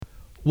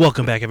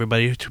Welcome back,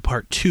 everybody, to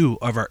part 2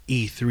 of our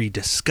E3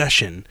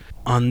 discussion.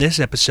 On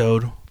this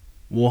episode,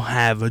 we'll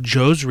have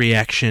Joe's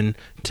reaction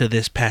to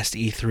this past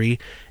E3,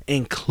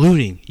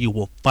 including you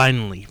will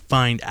finally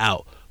find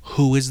out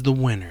who is the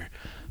winner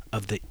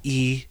of the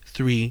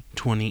E3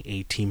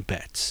 2018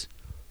 bets.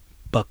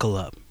 Buckle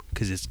up,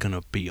 because it's going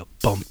to be a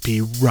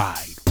bumpy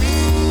ride.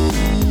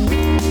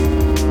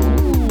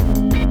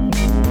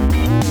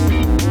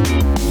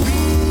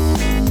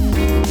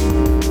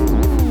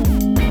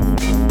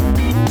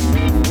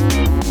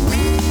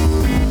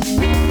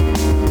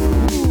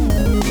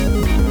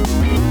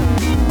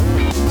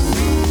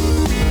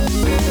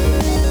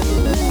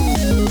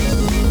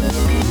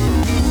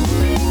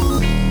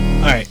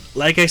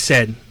 Like I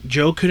said,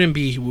 Joe couldn't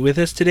be with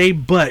us today,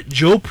 but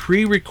Joe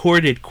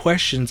pre-recorded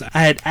questions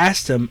I had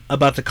asked him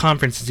about the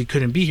conference since he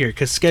couldn't be here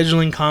because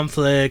scheduling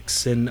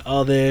conflicts and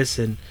all this.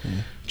 And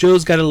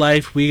Joe's got a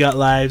life, we got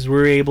lives. We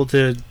were able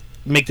to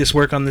make this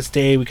work on this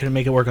day. We couldn't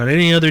make it work on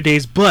any other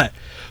days, but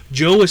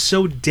Joe was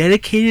so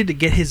dedicated to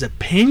get his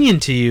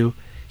opinion to you,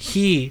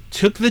 he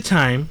took the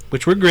time,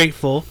 which we're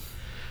grateful,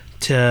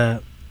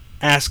 to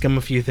ask him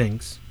a few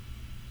things.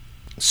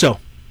 So,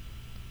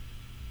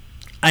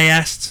 I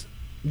asked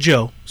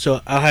Joe,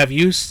 so I'll have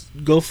you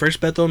go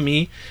first, Beto,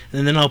 me,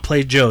 and then I'll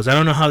play Joe's. I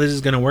don't know how this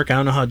is going to work. I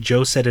don't know how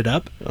Joe set it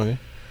up. Okay.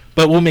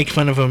 But we'll make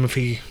fun of him if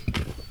he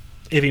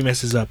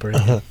messes up or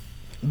anything.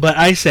 But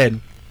I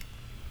said,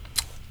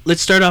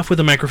 let's start off with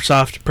the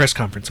Microsoft press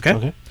conference, okay?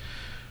 Okay.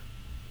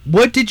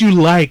 What did you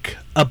like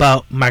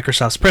about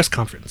Microsoft's press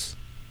conference?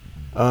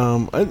 I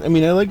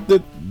mean, I like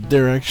that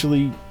they're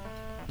actually.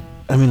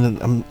 I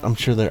mean, I'm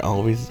sure they're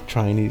always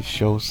trying to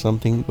show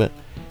something, but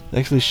they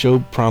actually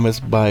showed promise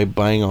by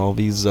buying all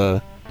these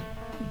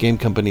game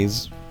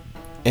companies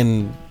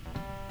and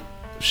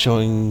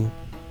showing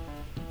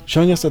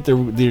us that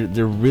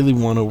they really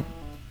want to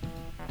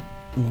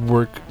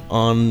work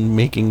on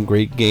making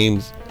great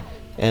games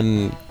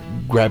and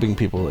grabbing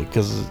people. Like,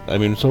 because I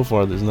mean, so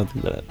far there's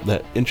nothing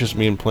that interests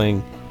me in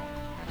playing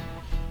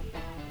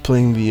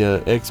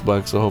the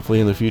Xbox. So hopefully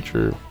in the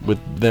future, with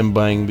them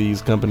buying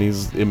these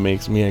companies, it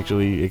makes me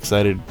actually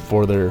excited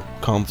for their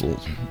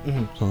consoles.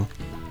 Mm-hmm. So.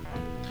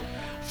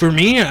 For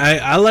me,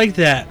 I like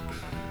that,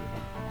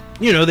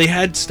 you know, they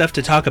had stuff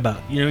to talk about.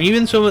 You know,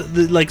 even some of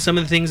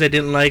the things I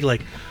didn't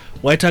like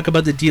why talk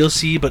about the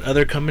DLC, but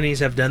other companies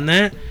have done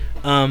that.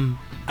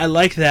 I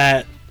like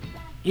that,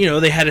 you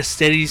know, they had a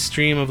steady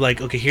stream of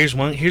like, okay, here's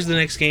the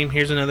next game,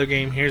 here's another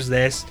game, here's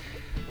this.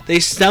 They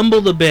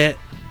stumbled a bit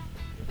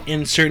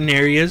in certain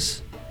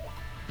areas,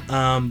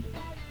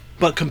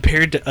 but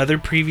compared to other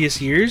previous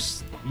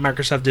years,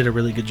 Microsoft did a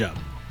really good job,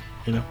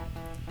 you know.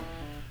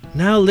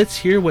 Now let's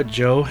hear what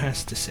Joe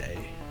has to say.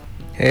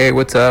 Hey,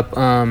 what's up?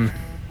 I'm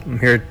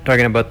here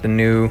talking about the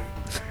new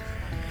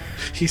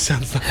He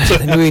sounds like so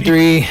the new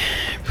E3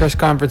 press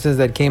conferences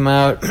that came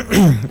out.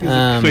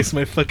 Waste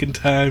my fucking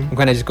time. I'm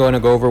kind of just going to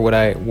go over what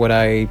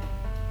I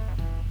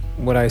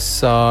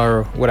saw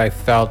or what I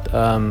felt.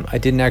 I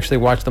didn't actually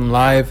watch them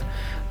live,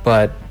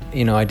 but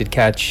you know, I did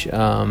catch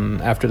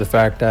after the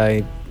fact.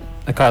 I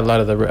caught a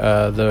lot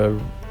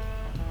of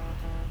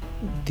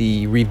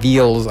the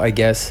reveals, I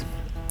guess.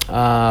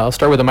 I'll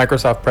start with the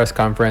Microsoft press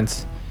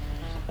conference.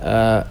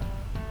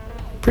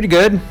 Pretty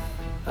good.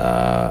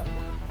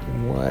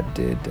 What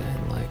did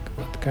I like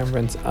about the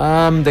conference?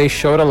 They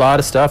showed a lot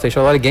of stuff. They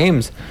showed a lot of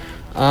games.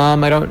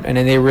 And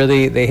then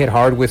they hit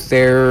hard with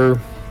their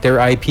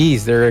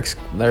IPs. They're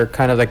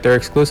kind of like their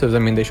exclusives. I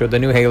mean, they showed the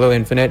new Halo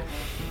Infinite,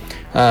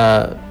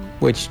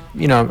 which,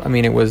 you know, I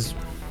mean, it was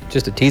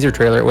just a teaser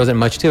trailer. It wasn't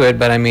much to it,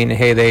 but I mean,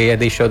 hey,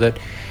 they showed that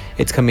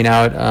it's coming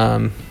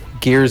out.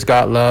 Gears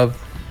got love.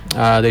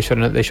 They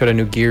showed a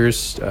new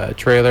Gears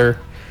trailer,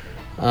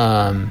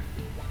 and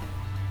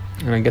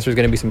I guess there's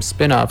going to be some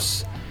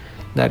spin-offs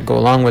that go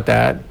along with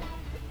that.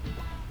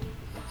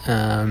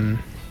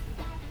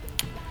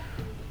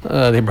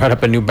 They brought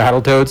up a new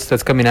Battletoads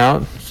that's coming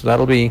out, so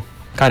that'll be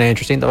kind of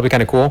interesting. That'll be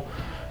kind of cool.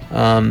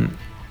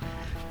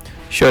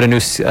 Showed a new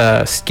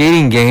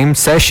skating game,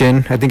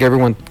 Session. I think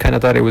everyone kind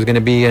of thought it was going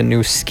to be a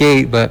new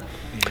Skate, but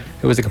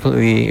it was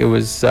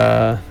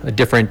a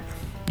different,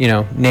 you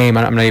know, name.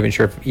 I'm not even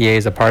sure if EA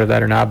is a part of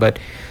that or not, but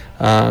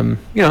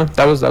you know,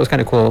 that was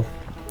kind of cool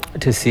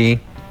to see.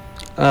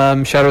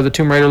 Shadow of the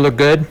Tomb Raider looked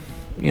good.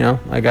 You know,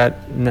 I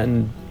got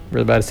nothing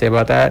really bad to say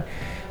about that.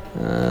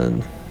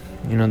 You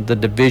know, the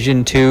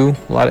Division 2,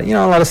 a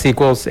lot of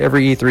sequels.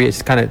 Every E3,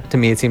 it's kind of, to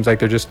me, it seems like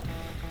they're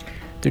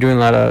doing a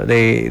lot of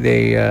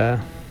they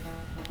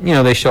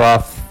show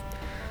off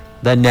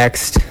the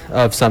next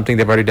of something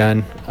they've already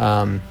done.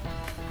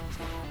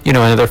 You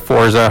know, another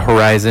Forza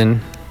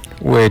Horizon,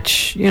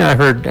 which, you know,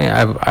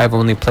 I've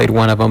only played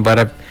one of them,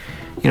 but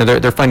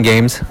they're fun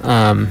games.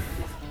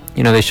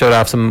 You know, they showed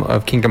off some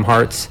of Kingdom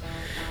Hearts.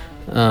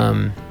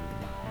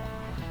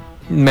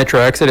 Metro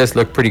Exodus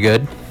looked pretty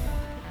good.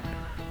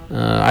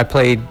 I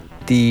played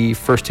the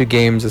first two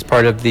games as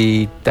part of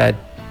that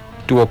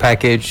dual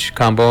package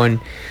combo, and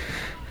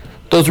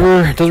those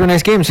were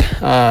nice games.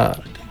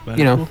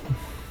 You know,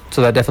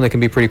 so that definitely can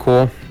be pretty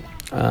cool.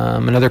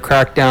 Another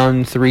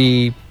Crackdown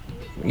 3,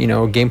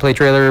 gameplay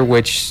trailer,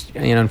 which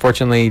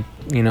unfortunately,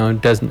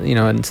 doesn't,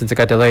 and since it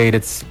got delayed,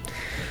 it's,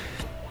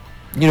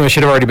 it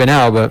should have already been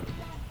out, but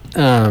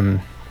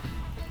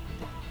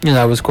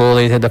that was cool.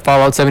 They had the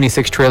Fallout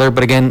 76 trailer,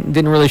 but again,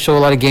 didn't really show a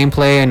lot of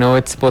gameplay. I know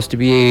it's supposed to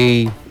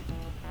be a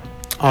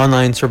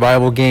online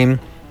survival game.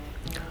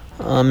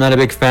 I'm not a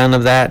big fan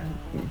of that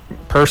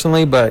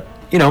personally, but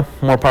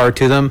more power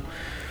to them.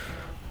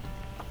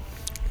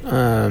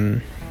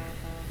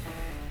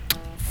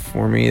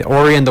 For me,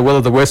 Ori and the Will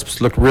of the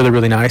Wisps looked really,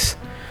 really nice.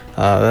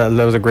 That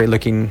was a great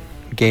looking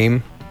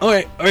game. All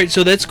right,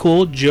 so that's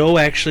cool. Joe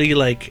actually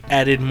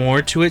added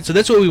more to it, so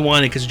that's what we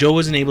wanted, because Joe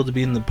wasn't able to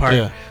be in the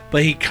part,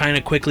 but he kind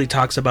of quickly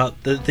talks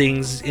about the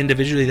things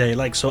individually that he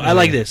likes. So I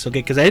like this, okay,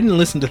 because I didn't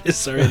listen to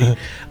this already,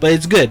 but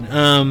it's good,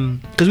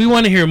 because we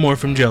want to hear more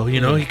from Joe.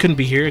 He couldn't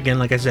be here again,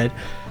 like I said.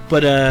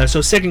 But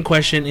so second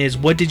question is,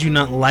 what did you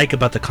not like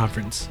about the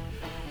conference?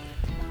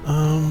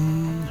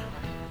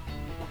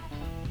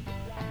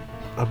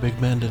 A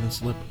big man didn't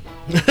slip.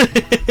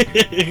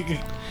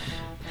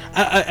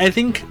 I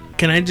think,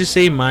 can I just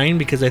say mine,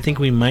 because I think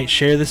we might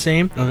share the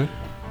same. Okay.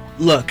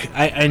 Look,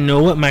 I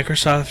know what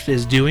Microsoft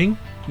is doing.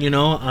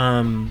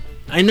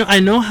 I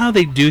know how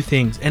they do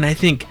things, and I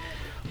think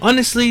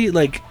honestly,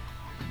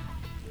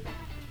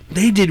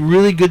 they did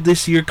really good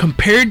this year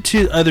compared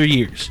to other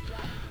years.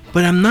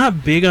 But I'm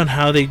not big on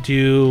how they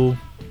do.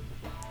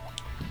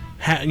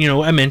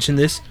 I mentioned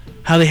this,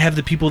 how they have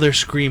the people there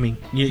screaming,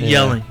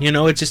 yelling.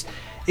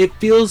 It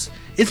feels,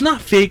 it's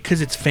not fake because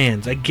it's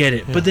fans. I get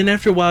it. But then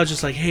after a while, it's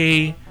just like,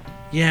 hey,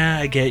 yeah,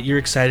 I get it. You're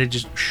excited.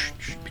 Just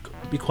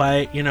be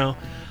quiet,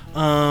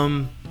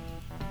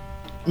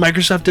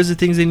 Microsoft does the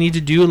things they need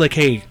to do. Like,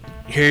 hey,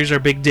 here's our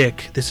big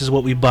dick. This is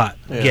what we bought.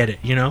 Yeah. Get it,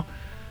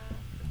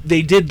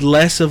 They did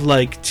less of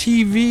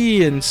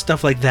TV and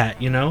stuff like that,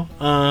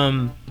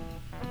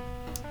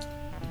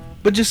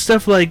 But just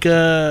stuff like,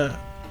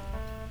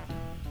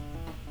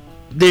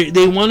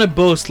 they want to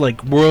boast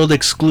world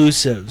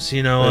exclusives,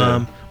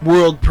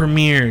 world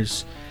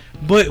premieres.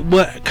 But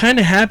what kind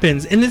of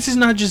happens, and this is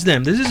not just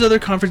them, this is other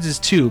conferences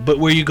too, but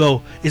where you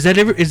go, is that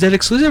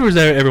exclusive or is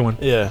that everyone?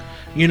 Yeah.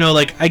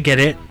 I get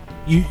it.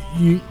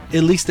 You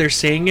at least they're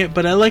saying it,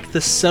 but I like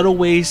the subtle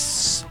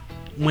ways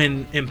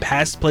when in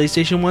past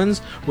PlayStation ones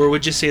where it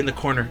would just say in the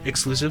corner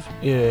exclusive.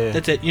 Yeah.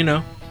 That's it,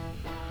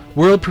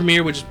 World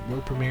premiere, which is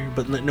world premiere,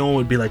 but no one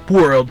would be like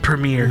world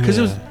premiere, because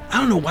it was, I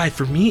don't know why,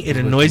 for me it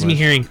annoys me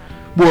hearing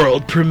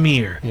world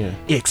premiere,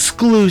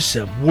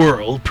 exclusive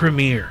world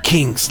premiere,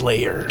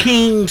 Kingslayer.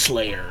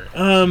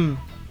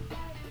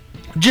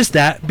 Just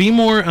that, be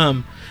more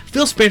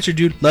Phil Spencer,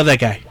 dude, love that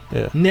guy.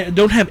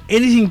 Don't have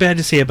anything bad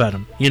to say about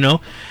him.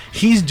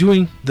 He's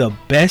doing the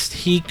best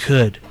he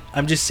could.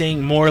 I'm just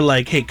saying more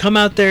hey, come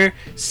out there,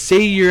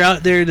 say you're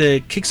out there to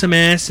kick some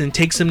ass and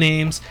take some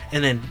names,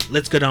 and then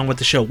let's go down with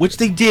the show, which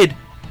they did,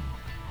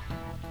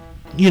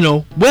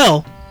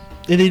 well,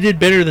 and they did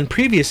better than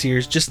previous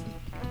years. Just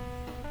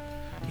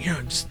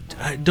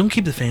don't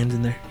keep the fans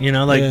in there,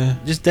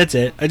 just, that's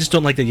it. I just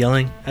don't like the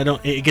yelling.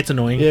 It gets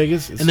annoying. Yeah, I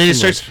guess and then it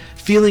starts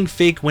feeling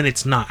fake when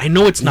it's not. I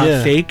know it's not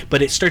fake,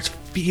 but it starts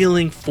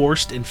feeling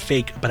forced and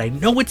fake, but I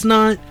know it's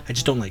not. I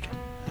just don't like it.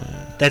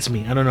 That's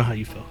me. I don't know how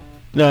you feel.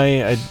 No,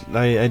 I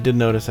did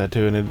notice that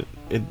too, and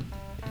it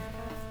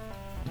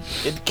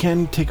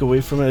can take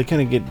away from it. It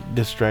kind of get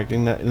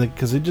distracting, that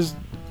because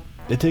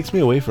it takes me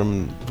away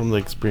from the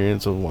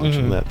experience of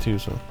watching that too.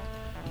 So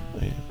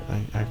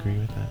I agree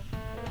with that.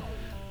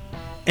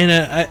 And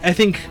I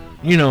think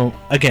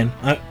again,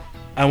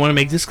 I want to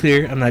make this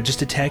clear. I'm not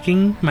just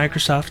attacking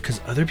Microsoft because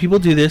other people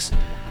do this.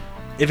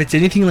 If it's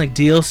anything like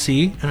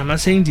DLC, and I'm not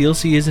saying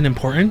DLC isn't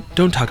important,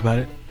 don't talk about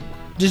it.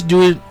 Just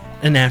do it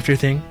an after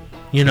thing,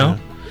 Yeah.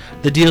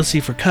 The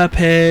DLC for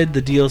Cuphead,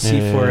 the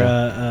DLC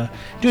for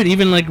dude,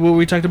 even like what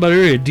we talked about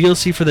earlier,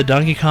 DLC for the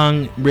Donkey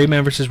Kong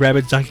Rayman vs.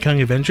 Rabbids Donkey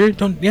Kong Adventure.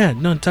 Talk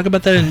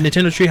about that in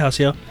Nintendo Treehouse,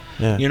 yo.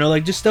 Yeah.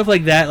 Just stuff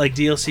like that, like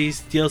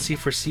DLC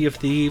for Sea of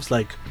Thieves.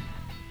 Like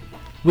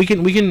we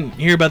can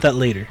hear about that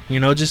later.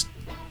 Just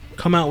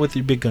come out with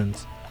your big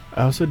guns.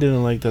 I also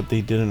didn't like that they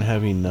didn't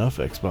have enough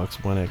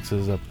Xbox One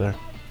X's up there.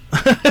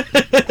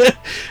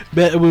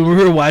 When we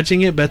were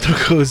watching it,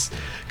 Beto goes,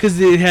 because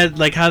they had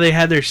how they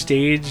had their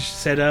stage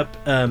set up.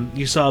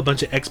 You saw a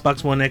bunch of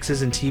Xbox One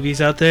X's and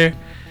TVs out there,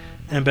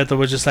 and Beto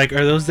was just like,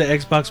 "Are those the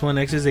Xbox One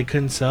X's they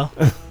couldn't sell?"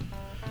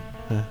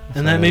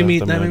 And that made me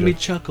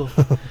chuckle.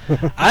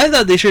 I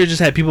thought they should have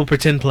just had people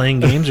pretend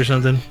playing games or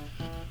something,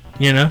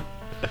 But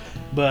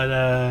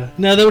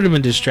no, that would have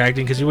been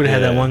distracting because you would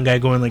have had that one guy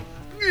going like,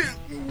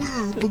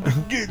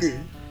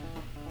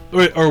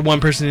 or one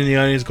person in the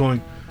audience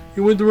going,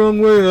 "You went the wrong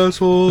way,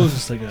 asshole."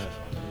 It's just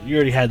you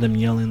already had them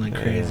yelling like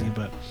crazy.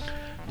 But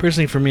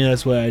personally, for me,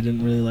 that's what I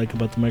didn't really like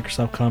about the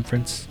Microsoft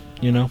conference.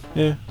 Yeah.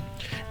 And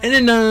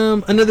then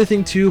another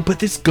thing too, but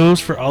this goes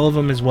for all of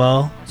them as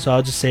well. So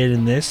I'll just say it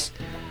in this.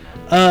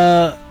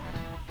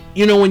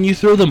 When you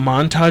throw the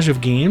montage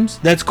of games,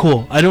 that's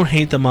cool. I don't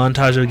hate the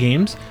montage of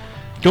games.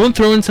 Don't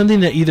throw in something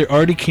that either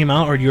already came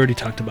out or you already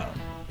talked about.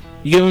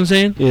 You get what I'm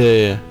saying?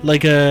 Yeah.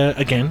 Like,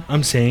 again,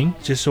 I'm saying,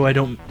 just so I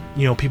don't,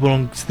 people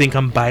don't think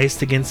I'm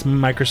biased against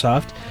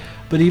Microsoft.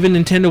 But even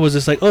Nintendo was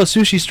just like, oh,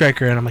 Sushi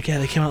Striker. And I'm like, yeah,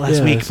 they came out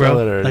last week,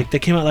 bro. Like, they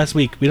came out last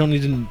week. You don't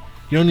need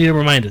to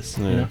remind us.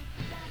 Yeah.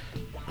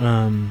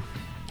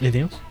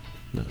 Anything else?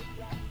 No.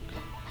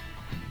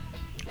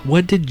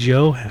 What did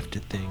Joe have to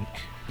think?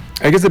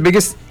 I guess the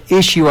biggest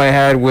issue I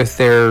had with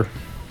their,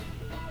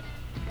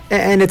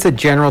 and it's a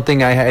general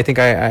thing I think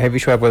I have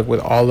issue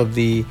with all of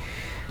the,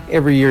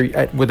 every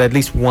year with at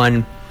least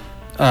one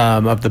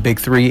of the big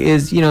three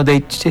is,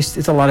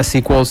 it's a lot of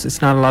sequels.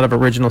 It's not a lot of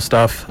original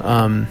stuff.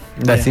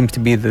 That seems to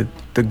be the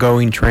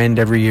going trend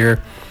every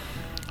year.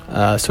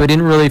 So I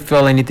didn't really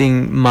feel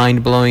anything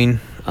mind-blowing.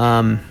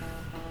 They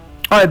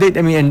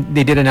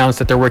did announce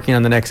that they're working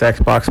on the next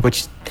Xbox,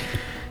 which,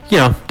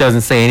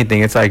 doesn't say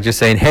anything. It's like just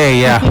saying,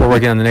 hey, yeah, we're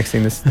working on the next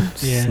thing. This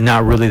is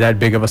not really that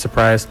big of a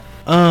surprise.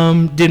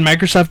 Did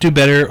Microsoft do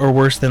better or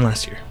worse than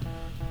last year?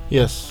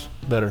 Yes,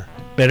 better.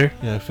 Better?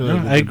 Yeah, I feel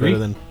like I agree. Better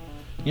than.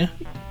 Yeah.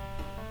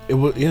 It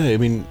was. Yeah, I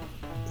mean,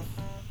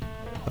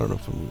 I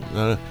don't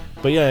know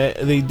but yeah,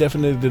 they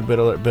definitely did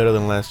better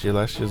than last year.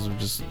 Last year's was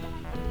just,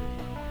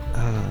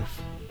 I don't know.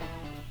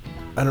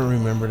 I don't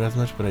remember it as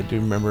much, but I do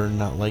remember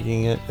not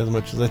liking it as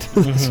much as I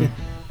did last year.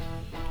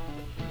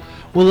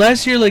 Well,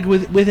 last year, like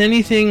with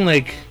anything,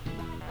 like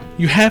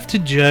you have to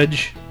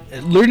judge.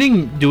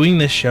 Doing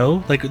this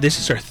show, like this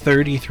is our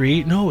third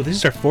E3. No, this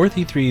is our fourth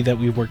E3 that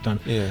we've worked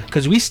on. Yeah.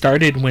 Because we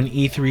started when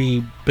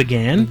E3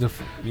 began.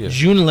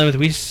 June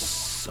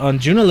 11th. On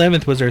June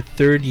 11th was our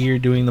third year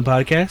doing the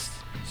podcast.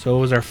 So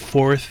it was our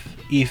fourth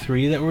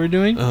E3 that we were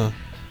doing. And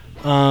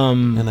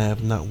I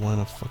have not won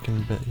a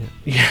fucking bet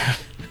yet. Yeah.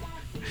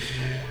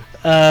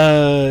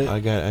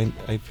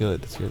 I feel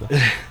it this year though.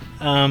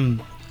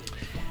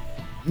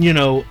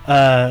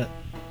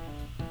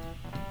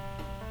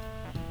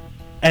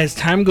 As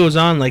time goes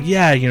on, like,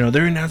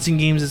 they're announcing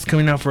games that's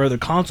coming out for other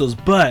consoles,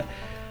 but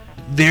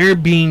they're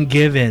being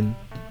given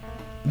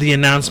the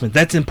announcement.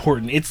 That's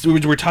important.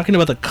 We're talking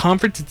about the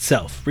conference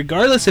itself.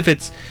 Regardless if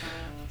it's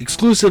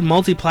exclusive,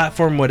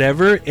 multi-platform,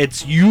 whatever,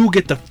 it's you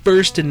get the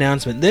first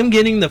announcement. Them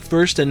getting the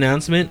first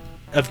announcement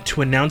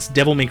to announce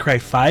Devil May Cry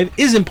 5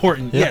 is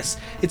important. Yep. Yes,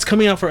 it's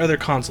coming out for other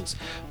consoles.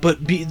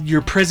 But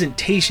your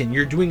presentation,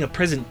 you're doing a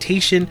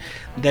presentation,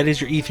 that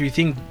is your E3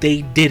 thing.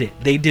 They did it.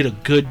 They did a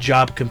good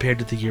job compared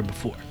to the year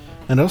before.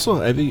 And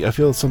also, I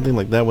feel something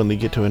like that when they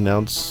get to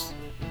announce,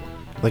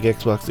 like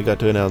Xbox, they got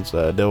to announce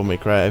Devil May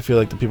Cry. I feel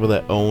like the people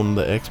that own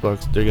the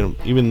Xbox, they're going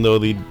to, even though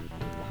they,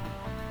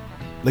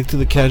 like to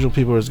the casual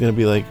people, it's going to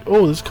be like,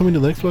 oh, this is coming to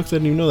the Xbox? I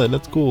didn't even know that.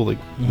 That's cool. Like,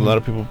 a lot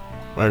of people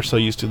are so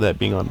used to that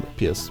being on the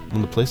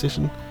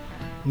PlayStation.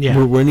 Yeah.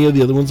 Were any of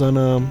the other ones on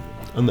the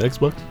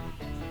Xbox?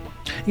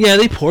 Yeah,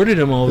 they ported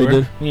them over. They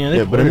did?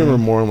 Yeah, but I remember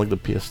more on like the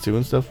PS2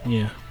 and stuff.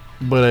 Yeah.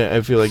 But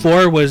I feel like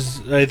 4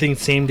 was, I think,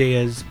 same day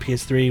as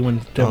PS3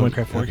 when Devil May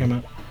Cry 4 came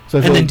out. So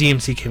and then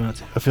DMC came out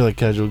too. I feel like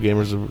casual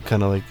gamers would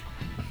kind of like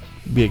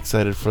be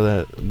excited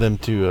for them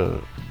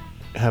to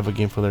have a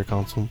game for their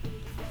console.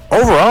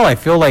 Overall, I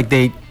feel like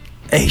they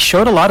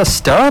showed a lot of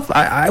stuff.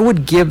 I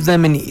would give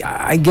them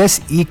I guess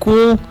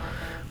equal,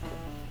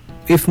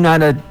 if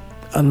not a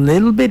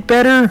little bit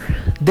better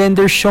than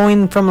they're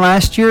showing from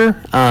last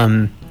year.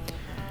 I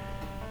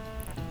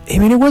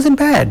mean, it wasn't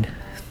bad.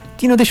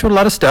 They showed a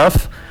lot of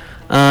stuff.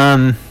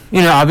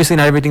 Obviously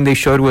not everything they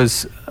showed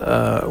was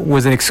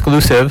an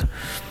exclusive.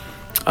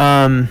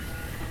 So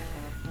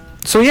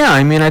yeah,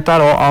 I mean, I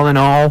thought all in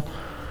all,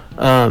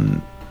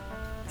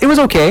 it was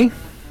okay.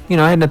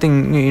 I had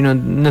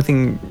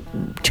nothing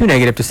too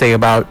negative to say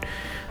about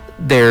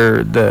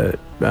the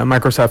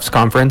Microsoft's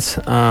conference.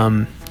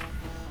 I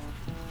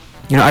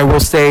will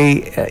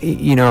say,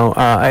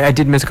 I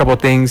did miss a couple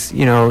of things.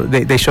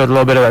 They showed a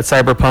little bit of that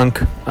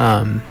Cyberpunk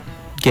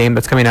game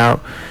that's coming out,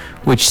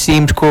 which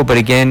seemed cool, but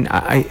again,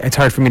 it's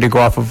hard for me to go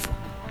off of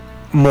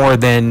more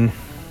than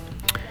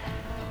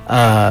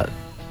a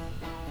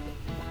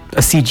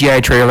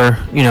CGI trailer.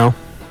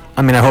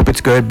 I mean, I hope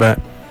it's good, but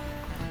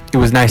it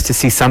was nice to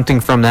see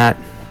something from that.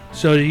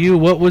 So to you,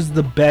 what was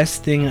the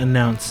best thing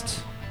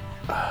announced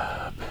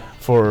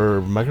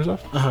for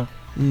Microsoft?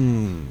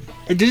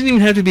 It doesn't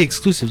even have to be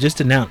exclusive, just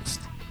announced.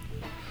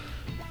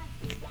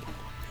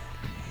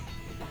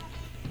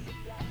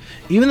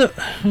 Even though,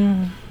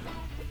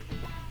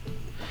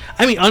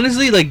 I mean,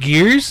 honestly, like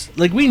Gears,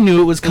 like we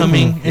knew it was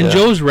coming, and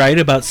Joe's right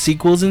about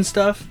sequels and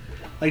stuff.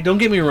 Like, don't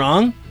get me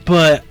wrong,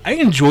 but I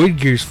enjoyed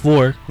Gears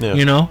 4,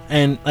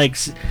 and like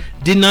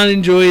did not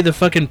enjoy the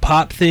fucking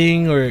pop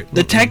thing or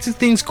the tactics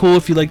thing's cool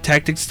if you like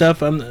tactics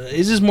stuff.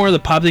 It's just more of the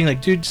pop thing.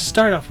 Like, dude, just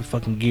start off with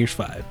fucking Gears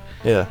 5.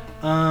 Yeah.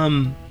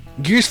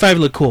 Gears 5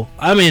 look cool.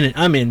 I'm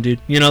in,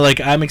 dude.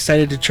 I'm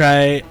excited to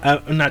try.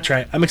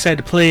 I'm excited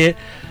to play it.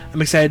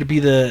 I'm excited to be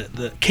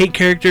the Kate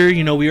character.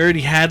 We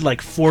already had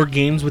like 4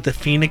 games with the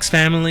Phoenix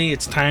family.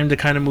 It's time to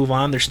kind of move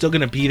on. They're still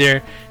gonna be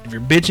there. If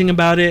you're bitching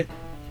about it,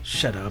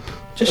 shut up.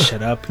 Just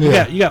shut up. You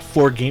got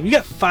 4 games. You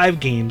got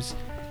 5 games.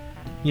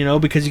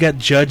 Because you got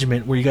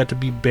Judgment where you got to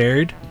be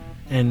Baird,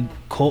 and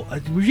Cold.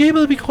 Were you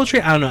able to beat Cold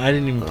Strike? I don't know. I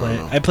didn't even play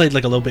it. I played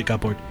like a little bit,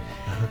 got bored.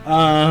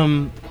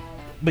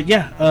 But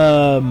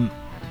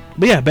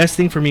yeah, best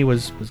thing for me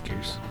was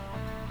Gears.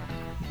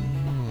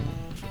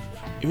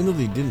 Even though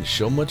they didn't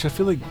show much, I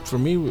feel like for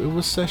me it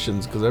was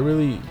Sessions because I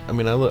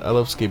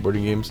love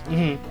skateboarding games,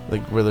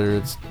 like whether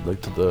it's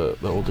like to the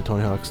older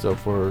Tony Hawk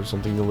stuff or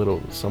something a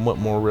little somewhat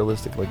more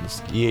realistic like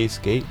the EA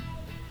Skate.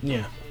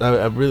 Yeah,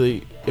 I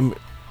really am.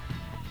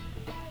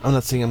 I'm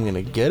not saying I'm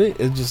gonna get it.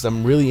 It's just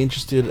I'm really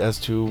interested as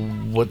to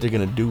what they're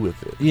gonna do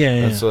with it.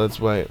 Yeah. So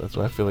that's why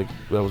I feel like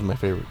that was my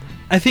favorite.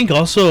 I think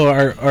also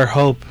our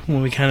hope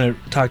when we kind of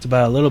talked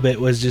about it a little bit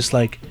was just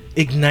like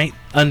ignite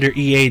under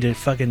EA to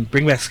fucking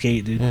bring back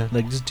Skate, dude. Yeah.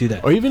 Like just do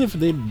that. Or even if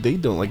they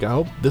don't, like I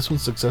hope this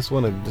one's successful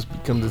and it just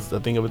becomes a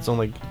thing of its own.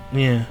 Like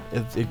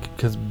it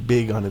because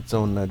big on its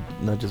own, not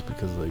just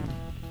because like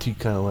to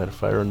kind of light a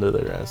fire under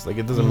their ass. Like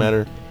it doesn't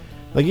matter.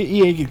 Like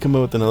EA could come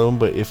up with another one,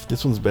 but if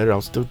this one's better,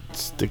 I'll still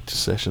stick to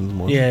Sessions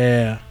more.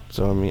 Yeah.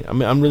 So I mean,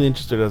 I'm really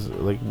interested as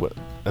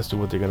to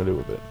what they're gonna do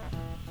with it,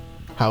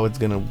 how it's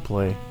gonna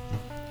play.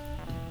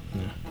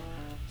 Yeah.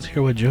 Let's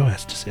hear what Joe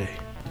has to say.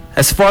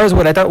 As far as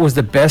what I thought was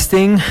the best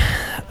thing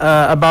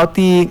about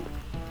the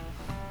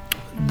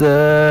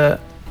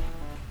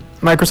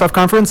Microsoft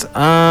conference,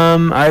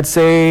 I'd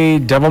say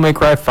Devil May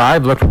Cry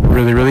 5 looked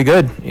really, really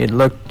good. It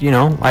looked,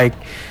 like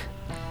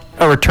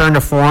a return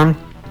to form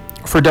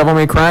for Devil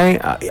May Cry.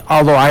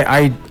 Although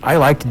I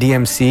liked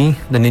DMC,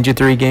 the Ninja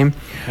Theory game.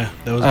 Yeah,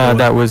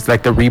 that was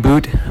like the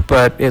reboot,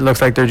 but it looks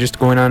like they're just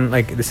going on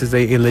like this is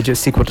a legit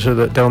sequel to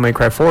the Devil May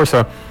Cry 4.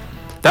 So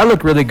that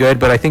looked really good,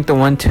 but I think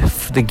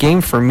the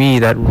game for me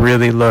that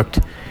really looked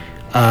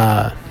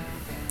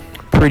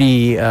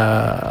pretty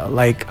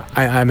like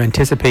I'm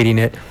anticipating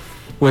it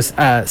was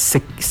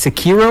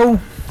Sekiro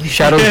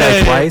Shadows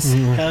Die Twice.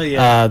 Hell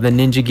yeah. The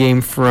ninja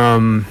game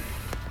from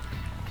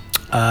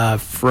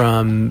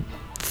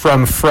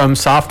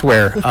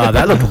Software.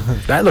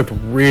 That looked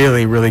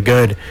really, really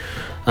good.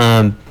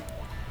 And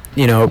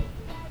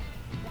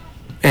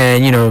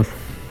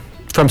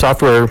From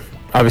Software,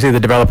 obviously the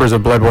developers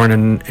of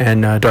Bloodborne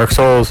and Dark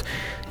Souls,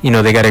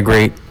 they got a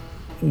great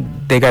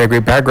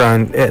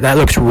background. That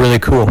looks really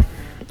cool.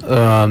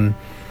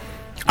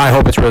 I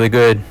hope it's really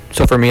good.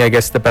 So for me, I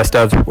guess the best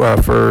of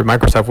for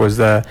Microsoft was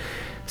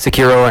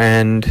Sekiro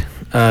and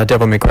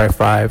Devil May Cry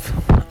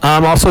 5.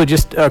 Also,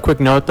 just a quick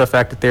note: the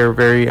fact that they're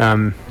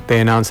they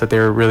announced that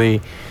they're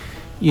really,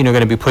 going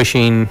to be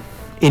pushing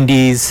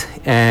indies,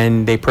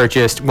 and they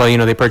purchased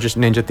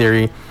Ninja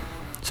Theory,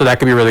 so that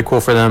could be really cool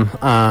for them.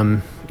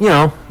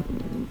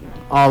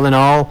 All in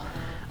all,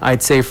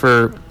 I'd say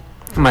for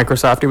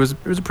Microsoft, it was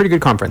a pretty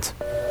good conference.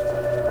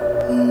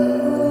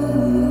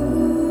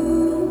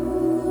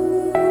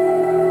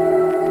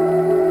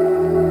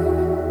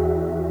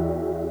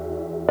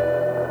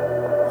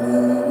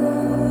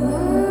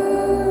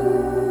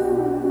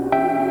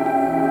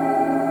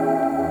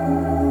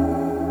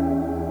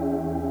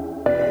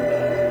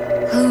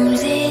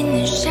 Who's in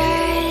the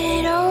shadows?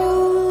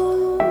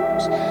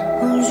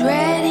 Who's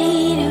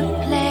ready to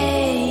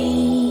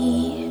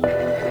play?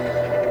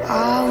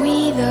 Are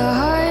we the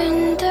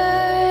hunters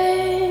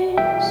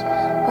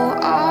or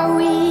are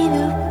we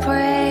the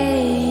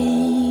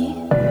prey?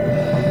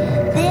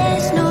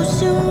 There's no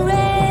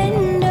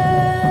surrender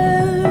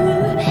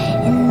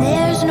and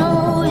there's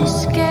no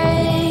escape.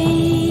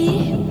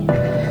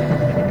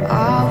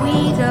 Are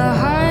we the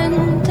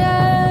hunters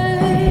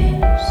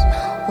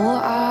or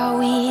are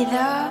we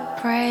the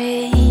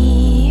prey?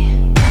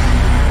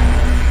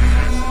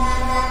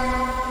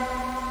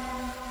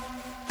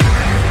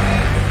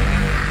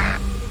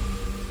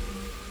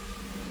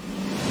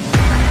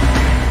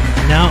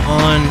 Now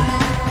on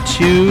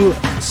to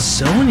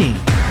Sony.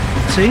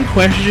 Same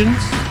questions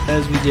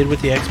as we did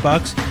with the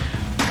Xbox.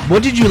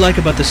 What did you like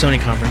about the Sony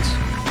conference?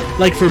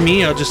 Like for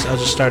me, I'll just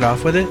start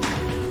off with it.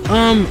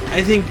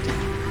 I think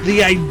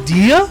the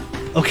idea,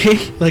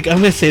 okay, like I'm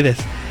gonna say this.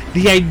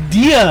 The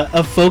idea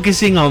of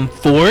focusing on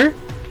 4,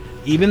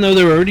 even though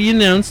they're already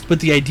announced, but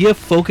the idea of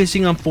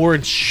focusing on 4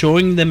 and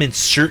showing them in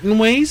certain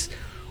ways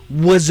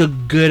was a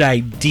good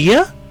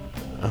idea.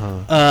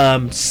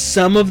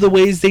 Some of the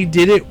ways they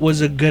did it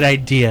was a good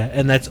idea,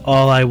 and that's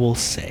all I will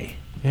say.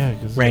 Yeah,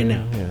 Right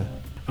now. Yeah.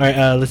 All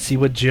right, let's see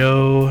what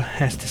Joe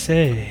has to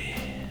say.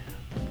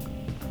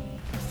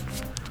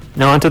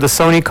 Now onto the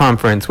Sony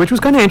conference, which was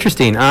kind of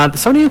interesting. The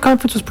Sony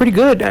conference was pretty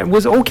good. It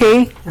was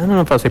okay. I don't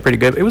know if I'll say pretty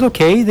good. It was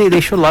okay. They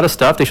showed a lot of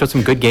stuff. They showed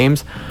some good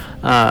games.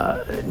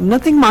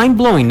 Nothing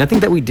mind-blowing. Nothing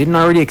that we didn't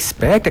already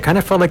expect. I kind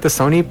of felt like the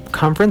Sony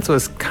conference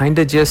was kind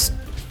of just...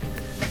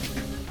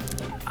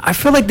 I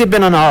feel like they've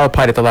been on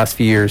autopilot the last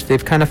few years.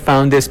 They've kind of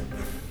found this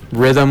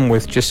rhythm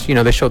with just,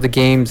 they showed the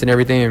games and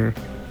everything. And,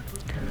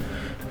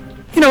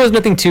 it was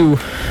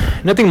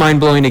nothing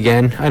mind-blowing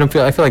again. I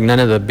feel like none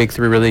of the big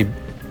three really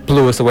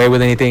blew us away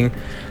with anything.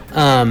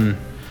 The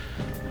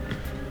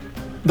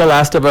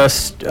Last of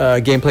Us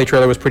gameplay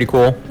trailer was pretty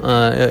cool.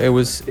 It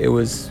was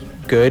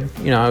good.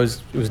 It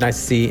was nice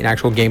to see an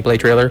actual gameplay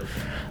trailer.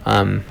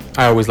 I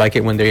always like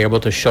it when they're able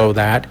to show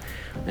that.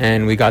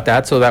 and we got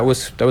that. So that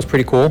was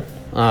pretty cool.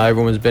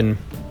 Everyone's been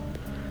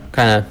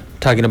kind of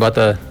talking about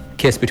the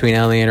kiss between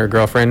Ellie and her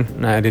girlfriend.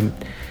 And I didn't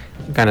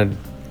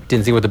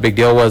see what the big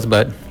deal was,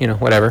 but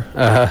whatever.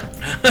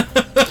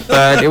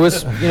 But it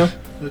was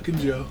Looking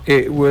Joe.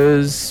 it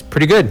was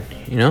pretty good.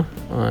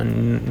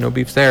 No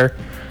beefs there.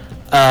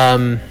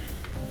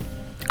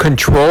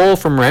 Control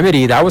from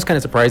Remedy, that was kind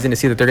of surprising to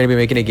see that they're going to be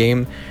making a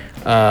game.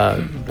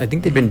 I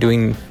think they've been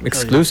doing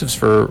exclusives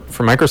for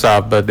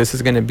Microsoft, but this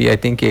is going to be, I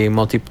think, I'm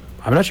not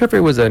sure if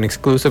it was an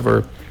exclusive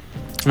or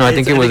no. I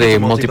think it was a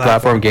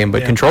multi-platform game,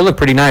 but Control looked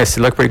pretty nice.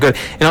 It looked pretty good.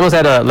 It almost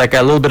had a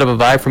little bit of a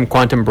vibe from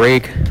Quantum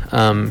Break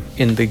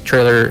in the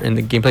trailer, in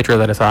the gameplay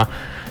trailer that I saw.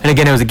 And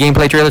again, it was a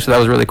gameplay trailer, so that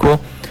was really cool.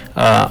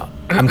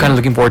 I'm kind of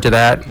looking forward to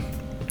that.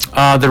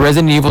 The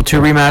Resident Evil 2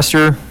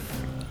 remaster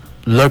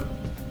looked,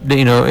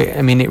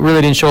 it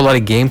really didn't show a lot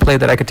of gameplay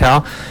that I could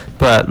tell,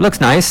 but looks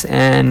nice,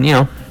 and we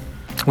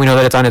know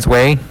that it's on its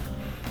way.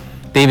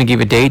 They even gave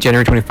a date,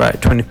 January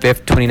 25th,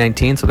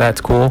 2019, so that's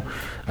cool.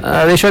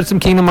 They showed some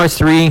Kingdom Hearts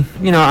 3.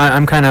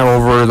 I'm kind of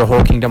over the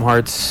whole Kingdom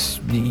Hearts,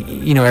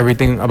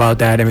 everything about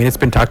that. I mean, it's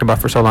been talked about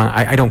for so long.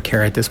 I don't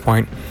care at this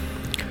point.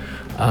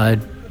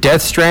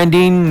 Death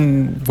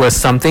Stranding was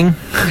something.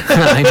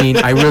 I mean,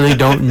 I really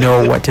don't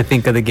know what to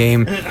think of this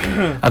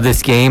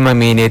game. I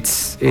mean,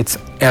 it's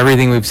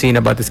everything we've seen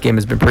about this game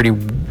has been pretty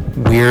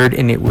weird,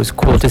 and it was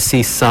cool to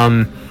see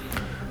some,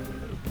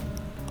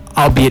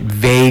 albeit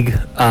vague,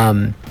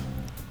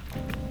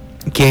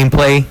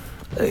 gameplay.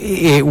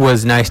 It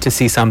was nice to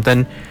see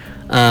something.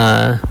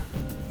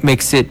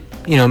 Makes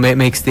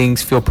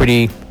things feel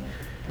pretty,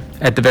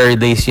 at the very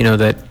least,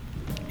 that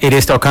it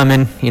is still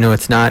coming.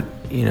 It's not.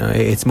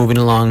 It's moving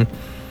along.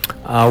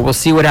 We'll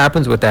see what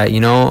happens with that.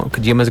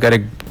 Kojima's got a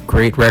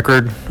great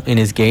record in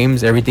his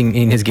games. Everything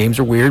in his games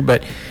are weird,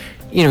 but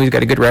he's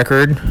got a good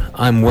record.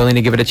 I'm willing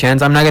to give it a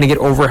chance. I'm not going to get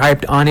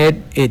overhyped on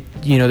it.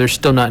 There's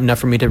still not enough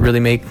for me to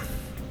really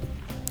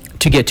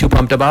get too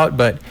pumped about,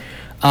 but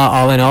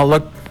all in all,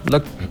 look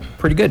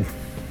pretty good.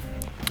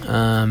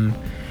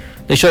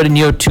 They showed a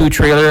Neo 2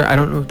 trailer. I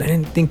don't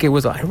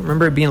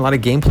remember it being a lot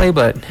of gameplay,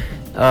 but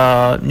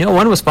Neo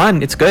 1 was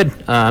fun. It's good.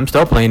 I'm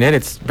still playing it.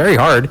 It's very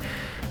hard,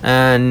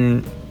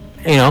 and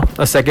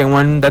a second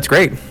one, that's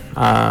great.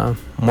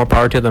 More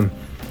power to them.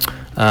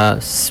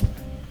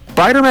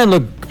 Spider-Man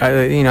looked,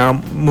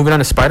 moving on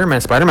to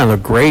Spider-Man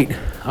looked great.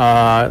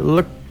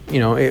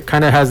 It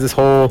kind of has this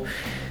whole,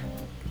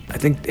 I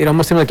think it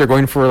almost seemed like they're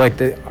going for like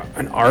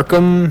an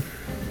Arkham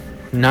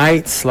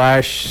Knight /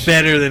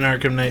 better than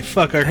Arkham Knight.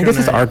 Fuck Arkham Knight. I guess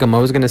it's Arkham. I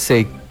was gonna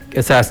say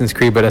Assassin's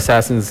Creed, but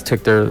Assassins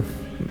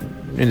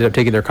ended up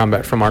taking their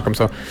combat from Arkham.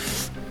 So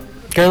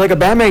kind of like a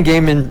Batman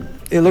game, and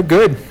it looked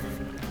good.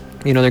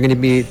 They're going to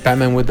be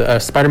Batman with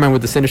Spider-Man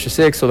with the Sinister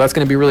Six, so that's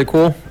going to be really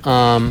cool.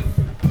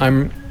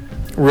 I'm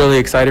really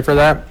excited for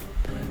that.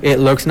 It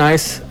looks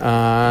nice,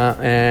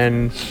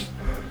 and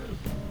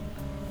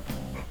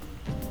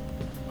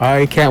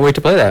I can't wait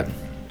to play that.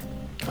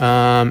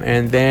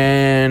 And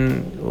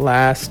then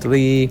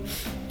lastly,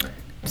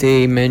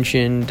 they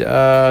mentioned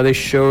they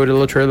showed a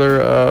little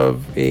trailer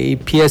of a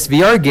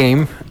PSVR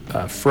game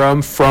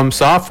from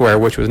Software,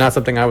 which was not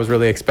something I was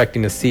really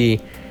expecting to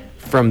see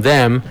from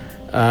them.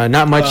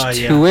 Not much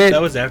to it.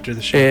 That was after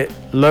the show. It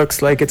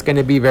looks like it's going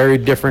to be very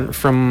different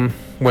from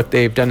what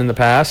they've done in the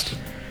past.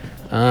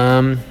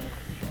 But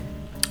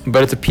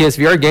it's a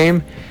PSVR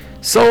game,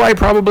 so I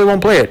probably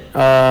won't play it.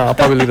 I'll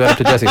probably leave that up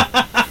to Jesse.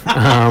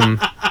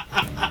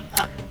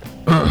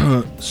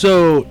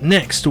 So,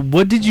 next,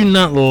 what did you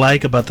not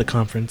like about the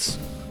conference?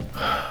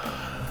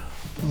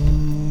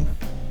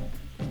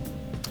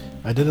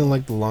 I didn't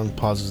like the long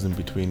pauses in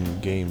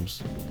between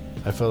games.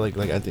 I felt like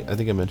I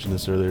think I mentioned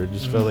this earlier. It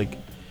just felt like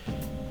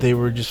they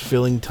were just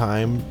filling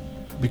time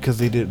because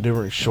they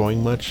weren't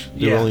showing much.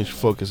 They were only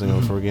focusing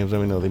on 4 games. I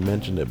mean, no, they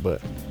mentioned it,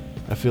 but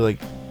I feel like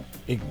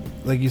it,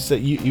 like you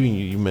said,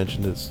 you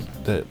mentioned this,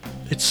 that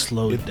it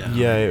slowed down.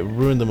 Yeah, it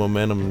ruined the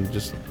momentum.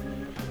 Just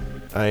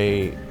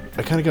I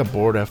kind of got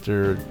bored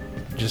after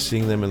just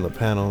seeing them in the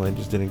panel. I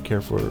just didn't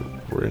care for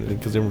anything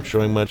because they weren't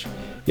showing much.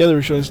 Yeah, they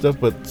were showing stuff,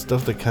 but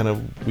stuff that kind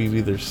of we've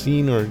either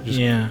seen or just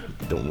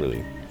don't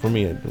really. For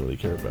me, I don't really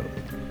care about.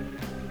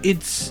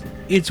 It's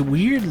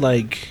weird,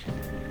 like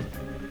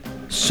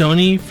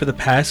Sony for the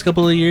past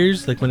couple of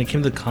years, like when it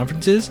came to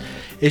conferences,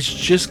 it's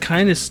just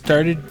kind of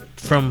started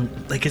from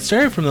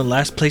the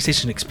last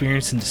PlayStation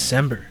experience in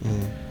December.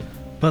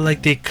 But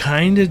like they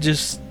kind of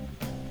just,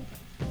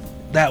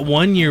 that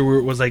one year where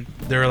it was like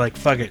they were like,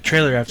 fuck it,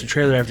 trailer after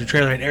trailer after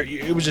trailer, and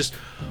it was just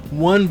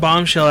one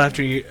bombshell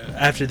after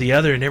the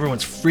other, and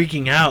everyone's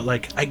freaking out.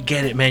 Like, I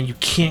get it, man, you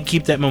can't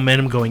keep that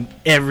momentum going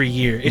every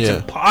year. It's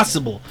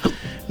impossible.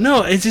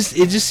 No, it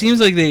just seems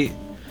like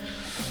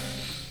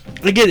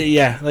I get it.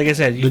 Yeah, like I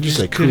said, they're just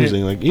like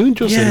cruising. Like even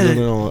Joe said,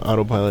 on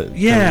autopilot.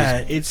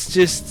 Yeah, it's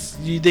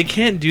just they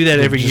can't do that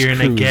every year, and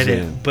I get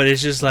it. But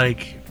it's just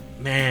like,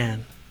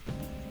 man,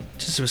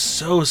 just was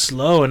so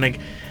slow, and like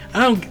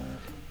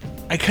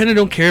I kind of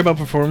don't care about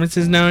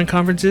performances now in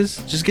conferences.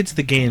 Just get to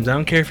the games. I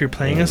don't care if you're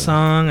playing a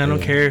song. I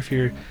don't care if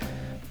you're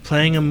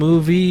playing a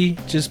movie,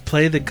 just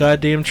play the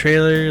goddamn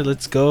trailer.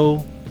 Let's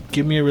go.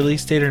 Give me a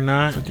release date or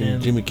not.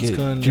 And Jimmy Page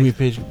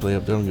can play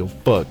up there. I don't give a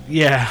fuck.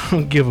 Yeah, I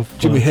don't give a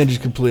fuck. Jimi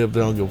Hendrix can play up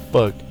there. I don't give a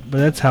fuck. But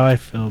that's how I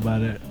feel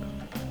about it.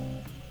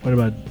 What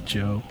about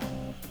Joe?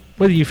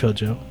 What do you feel,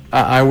 Joe?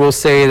 I will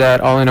say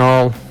that all in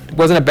all, it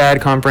wasn't a bad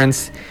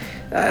conference.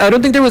 I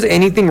don't think there was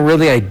anything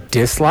really I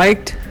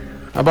disliked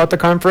about the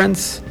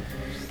conference,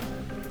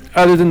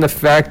 other than the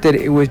fact that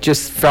it was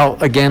just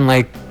felt again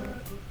like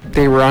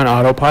they were on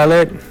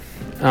autopilot.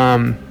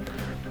 Now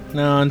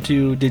on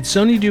to, did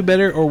Sony do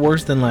better or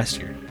worse than last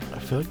year? I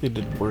feel like they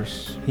did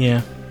worse.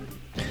 Yeah.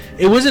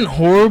 It wasn't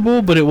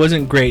horrible, but it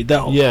wasn't great.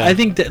 Yeah. I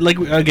think that, like,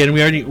 again,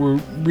 we're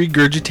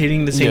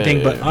regurgitating the same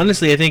thing, but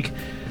honestly, I think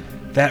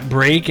that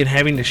break and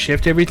having to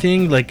shift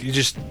everything, like, it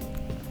just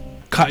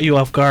caught you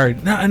off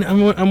guard. Now, and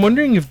I'm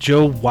wondering if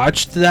Joe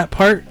watched that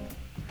part,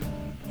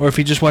 or if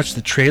he just watched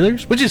the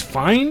trailers, which is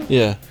fine.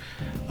 Yeah.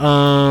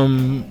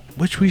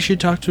 Which we should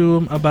talk to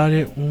him about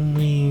it when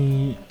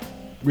we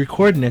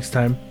record next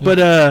time. But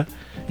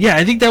yeah,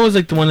 I think that was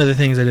like one of the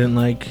things I didn't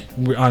like,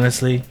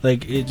 honestly.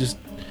 Like, it just,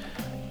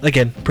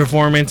 again,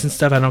 performance and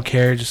stuff, I don't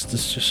care. Just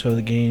show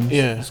the games.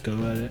 Yeah. Just go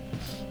about it.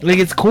 Like,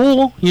 it's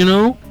cool, you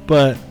know,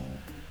 but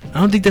I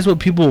don't think that's what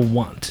people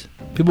want.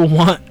 People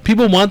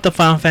want the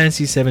Final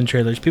Fantasy VII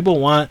trailers. People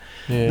want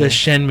the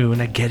Shenmue,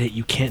 and I get it.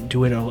 You can't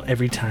do it all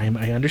every time.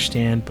 I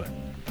understand, but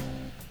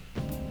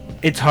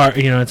it's hard.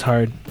 You know, it's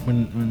hard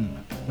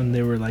when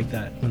they were like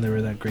that, when they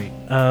were that great.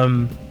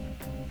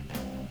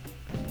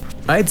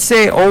 I'd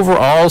say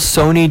overall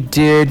Sony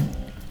did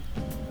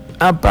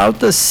about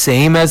the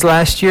same as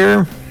last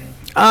year.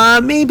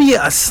 Maybe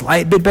a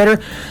slight bit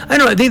better. I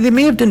don't know, they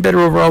may have done better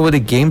overall with the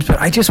games, but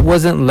I just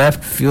wasn't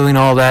left feeling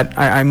all that.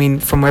 I mean,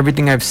 from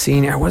everything I've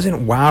seen, I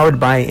wasn't wowed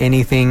by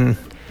anything.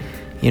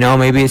 You know,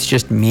 maybe it's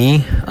just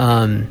me.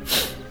 I'd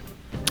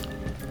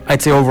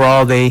say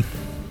overall they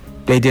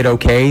did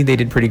okay. They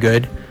did pretty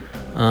good.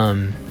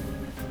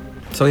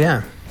 So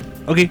yeah.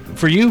 Okay,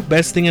 for you,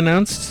 best thing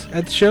announced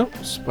at the show?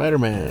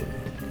 Spider-Man.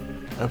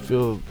 I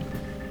feel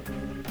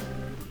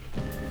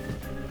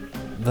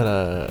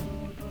that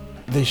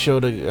they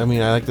showed I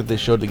like that they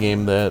showed the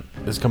game that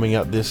is coming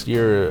out this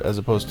year as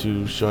opposed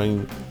to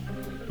showing.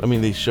 I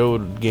mean, they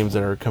showed games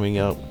that are coming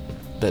out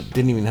that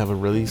didn't even have a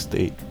release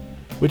date,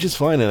 which is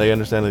fine. And I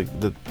understand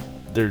that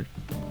they're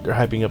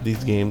hyping up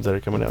these games that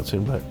are coming out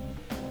soon, but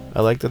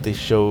I like that they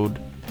showed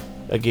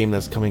a game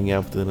that's coming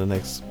out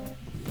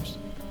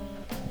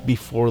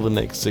before the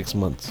next 6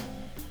 months.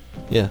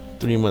 Yeah,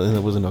 3 months. And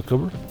it was in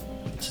October.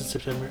 It's in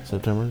September.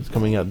 September. It's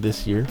coming out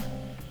this year.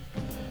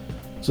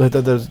 So I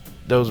thought that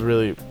was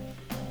really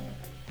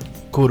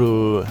cool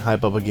to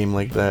hype up a game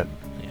like that.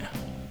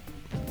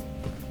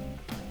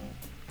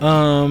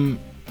 Yeah.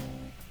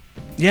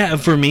 Yeah,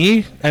 for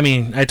me, I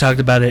mean, I talked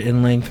about it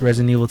in length,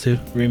 Resident Evil 2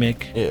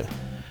 remake. Yeah.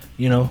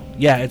 You know,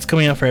 yeah, it's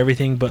coming out for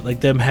everything, but like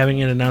them having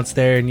it announced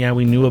there, and yeah,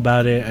 we knew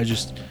about it. I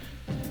just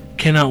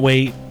cannot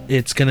wait.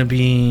 It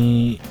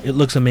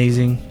looks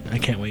amazing. I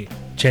can't wait.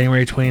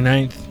 January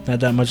 29th, not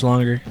that much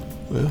longer.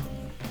 Yeah.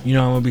 You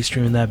know I'm going to be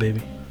streaming that,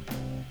 baby.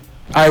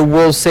 I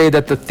will say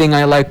that the thing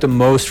I liked the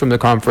most from the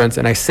conference,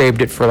 and I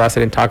saved it for last,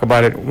 I didn't talk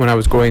about it when I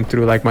was going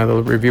through like my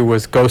little review,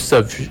 was Ghosts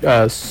of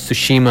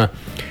Tsushima.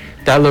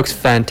 That looks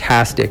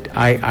fantastic.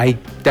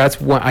 That's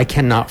what I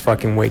cannot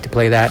fucking wait to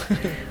play that.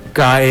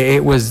 God,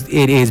 it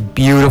is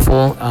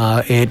beautiful.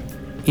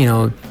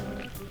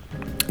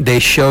 They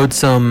showed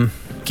some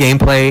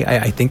gameplay.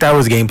 I think that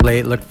was gameplay.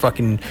 It looked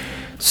fucking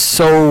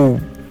so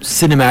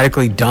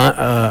cinematically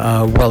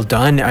done, well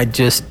done. I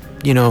just,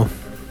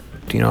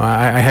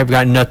 I have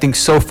got nothing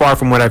so far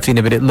from what I've seen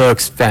of it. It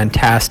looks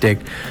fantastic.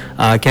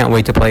 I can't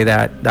wait to play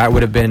that. That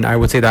would have been, I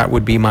would say that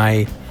would be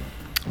my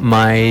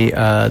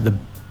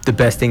the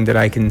best thing that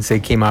I can say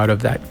came out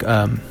of that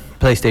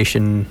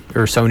PlayStation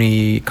or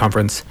Sony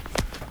conference.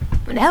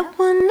 Went out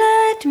one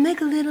night to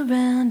make a little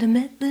round. I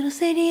met little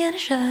Sadie and I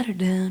shot her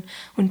down.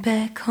 Went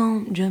back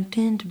home, jumped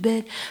into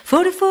bed.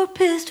 44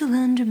 pistol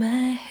under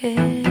my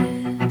head.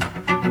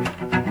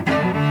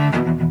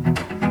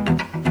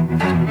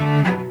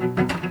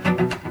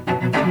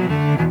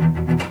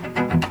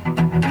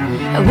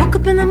 I woke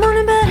up in the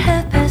morning about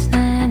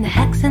 9:30. The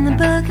hacks and the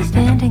buggy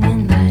standing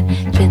in line.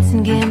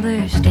 Jensen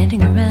gamblers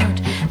standing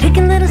around,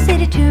 taking little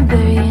Sadie to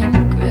burying the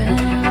ground.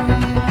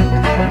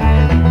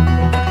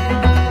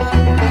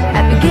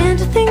 I began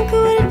to think of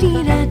what a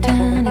deed I'd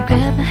done. I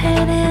grabbed my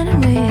hat and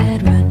away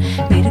I'd run.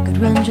 Made a good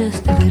run,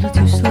 just a little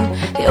too slow.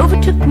 They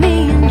overtook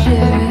me in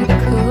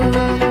Jericho.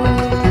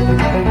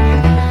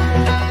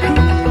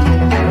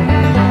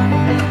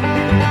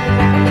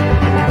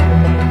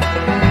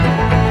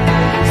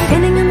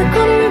 Standing in the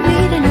corner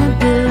reading a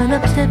bill, and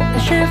up stepped the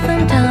sheriff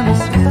from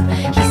Thomasville.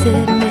 He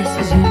said, "Miss,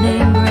 is your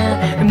name Brown?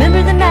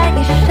 Remember the night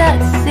you shot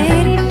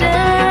Sadie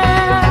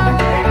down?"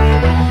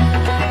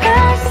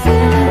 I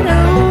said,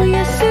 "Oh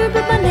yes sir,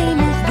 but my name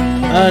is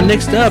the..."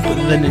 Next up,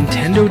 the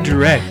Nintendo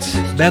Direct.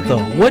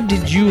 Bethel, what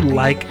did you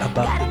like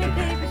about the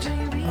Direct?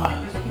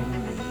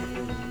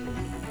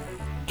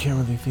 Can't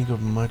really think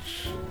of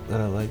much.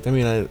 that I liked. I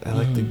mean, I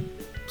like the.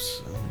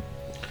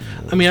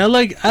 I mean, I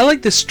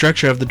like the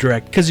structure of the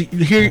direct because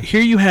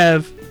here you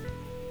have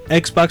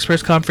Xbox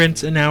press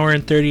conference an hour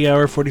and 30,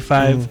 hour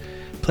 45,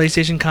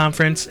 PlayStation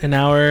conference an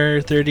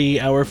hour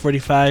 30, hour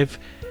 45,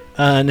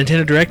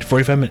 Nintendo Direct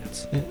 45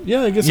 minutes.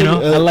 Yeah, I guess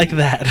I like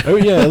that. Oh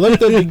yeah, I like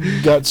that they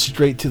got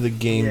straight to the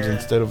games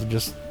instead of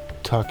just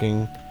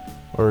talking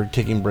or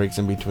taking breaks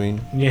in between.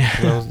 Yeah,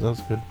 that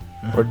was good.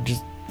 Or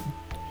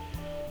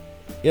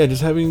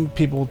just having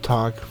people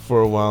talk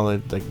for a while.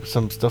 Like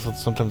some stuff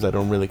sometimes I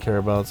don't really care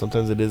about.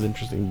 Sometimes it is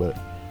interesting, but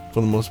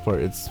for the most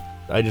part,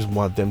 I just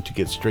want them to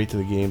get straight to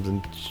the games,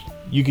 and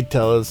you could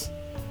tell us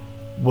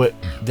what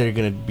they're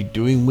gonna be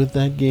doing with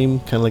that game,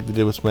 kind of like they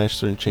did with Smash,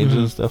 certain changes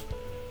and stuff.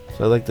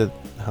 So I like that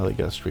how they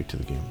got straight to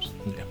the games.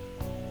 Yeah.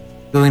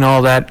 Doing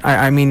all that,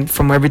 I mean,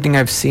 from everything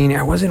I've seen,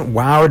 I wasn't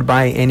wowed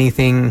by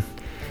anything.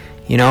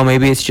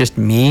 Maybe it's just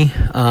me.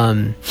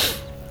 I'd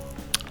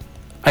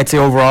say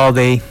overall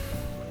they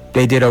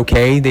did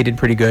okay. They did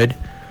pretty good.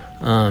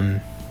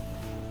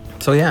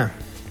 So yeah.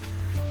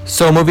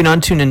 So moving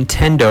on to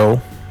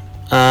Nintendo,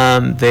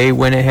 they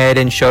went ahead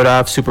and showed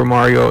off Super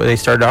Mario. They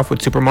started off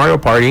with Super Mario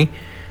Party,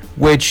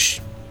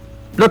 which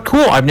looked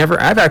cool. I've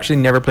actually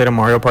never played a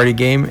Mario Party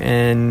game,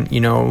 and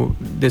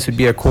this would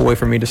be a cool way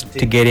for me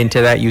to get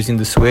into that using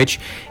the Switch.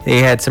 They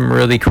had some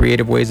really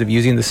creative ways of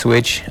using the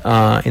Switch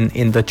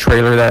in the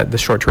trailer, the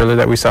short trailer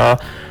that we saw.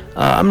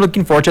 I'm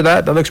looking forward to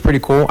that. That looks pretty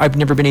cool. I've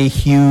never been a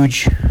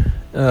huge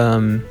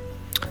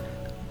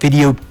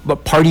video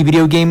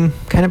game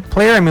kind of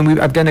player. I mean,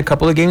 I've done a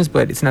couple of games,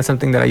 but it's not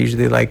something that I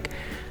usually like.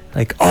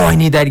 Oh, I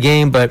need that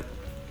game, but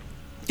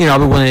I'll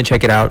be willing to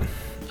check it out,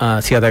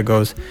 see how that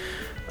goes.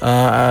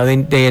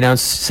 They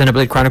announced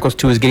Xenoblade Chronicles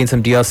 2 is getting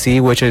some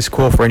DLC, which is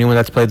cool for anyone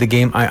that's played the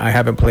game. I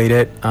haven't played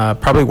it.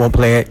 Probably won't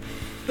play it,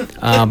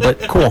 but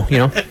cool.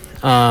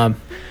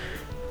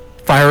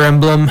 Fire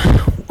Emblem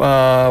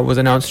was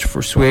announced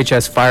for Switch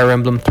as Fire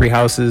Emblem Three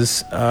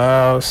Houses.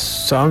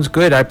 Sounds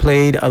good. I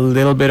played a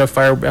little bit of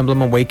Fire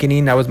Emblem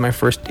Awakening. That was my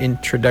first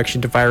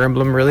introduction to Fire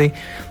Emblem, really,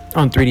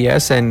 on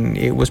 3DS, and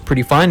it was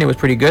pretty fun. It was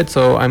pretty good.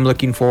 So I'm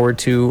looking forward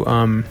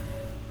to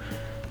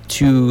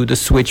the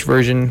Switch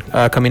version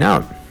coming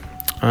out.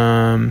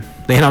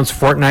 They announced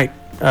Fortnite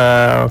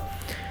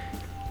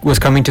was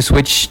coming to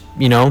Switch.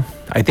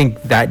 I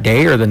think that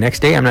day or the next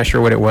day. I'm not sure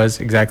what it was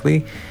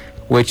exactly,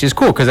 which is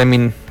cool because I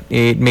mean,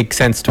 it makes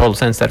total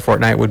sense that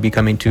Fortnite would be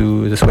coming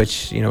to the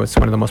Switch. It's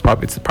one of the most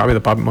popular. It's probably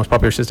the most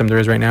popular system there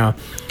is right now.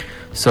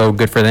 So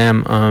good for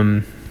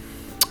them.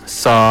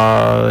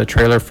 Saw the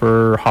trailer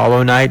for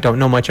Hollow Knight. Don't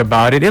know much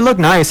about it. It looked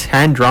nice,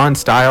 hand-drawn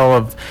style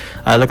of.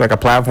 Looked like a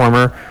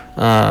platformer.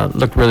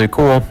 Looked really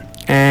cool.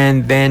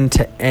 And then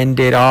to end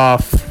it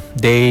off,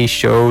 they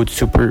showed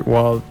Super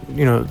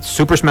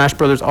Smash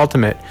Bros.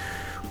 Ultimate,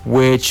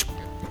 which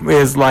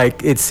is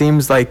it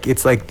seems like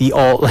it's like the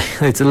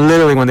it's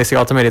literally, when they say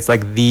Ultimate, it's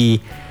like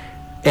the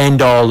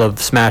end all of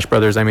Smash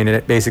Brothers. I mean,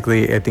 it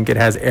basically, I think it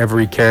has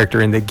every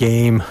character in the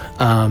game,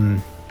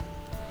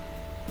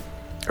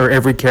 or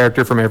every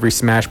character from every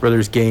Smash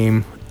Brothers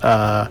game.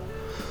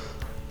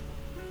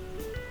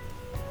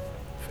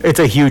 It's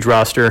a huge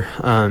roster,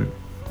 and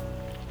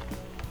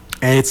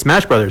it's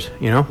Smash Brothers.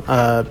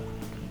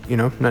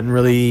 Nothing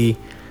really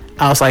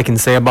else I can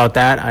say about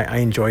that. I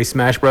enjoy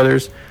Smash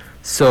Brothers,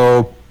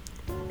 so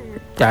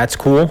that's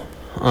cool.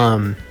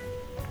 I'll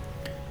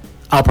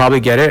probably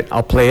get it.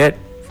 I'll play it.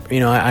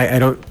 I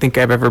don't think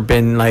I've ever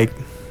been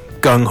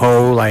gung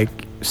ho,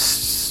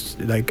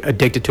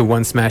 addicted to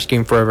one Smash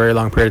game for a very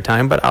long period of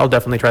time, but I'll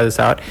definitely try this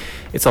out.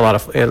 It's a lot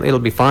of it'll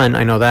be fun.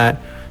 I know that.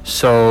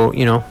 So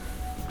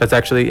that's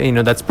actually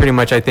that's pretty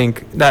much, I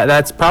think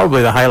that's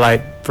probably the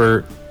highlight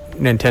for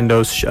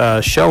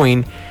Nintendo's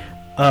showing.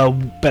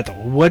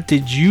 Beto, what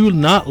did you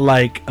not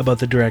like about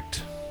the Direct?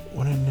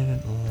 What I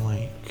didn't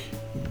like.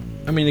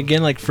 I mean,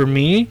 again, for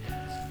me,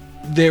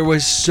 there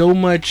was so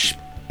much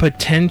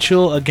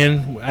potential.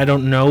 Again, I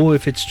don't know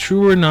if it's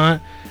true or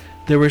not.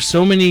 There were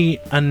so many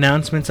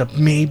announcements of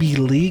maybe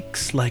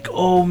leaks,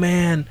 oh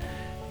man,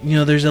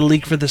 there's a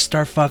leak for the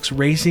Star Fox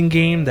Racing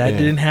game that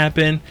didn't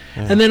happen,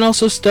 and then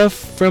also stuff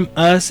from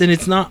us, and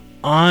it's not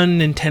on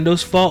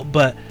Nintendo's fault,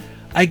 but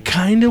I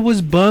kind of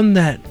was bummed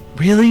that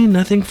really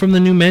nothing from the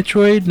new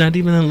Metroid, not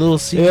even a little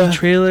CG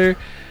trailer,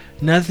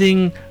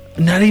 nothing.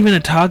 Not even a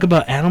talk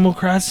about Animal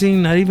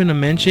Crossing, not even a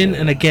mention.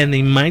 And again,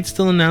 they might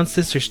still announce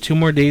this. There's 2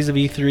 more days of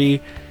E3.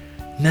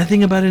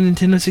 Nothing about a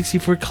Nintendo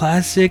 64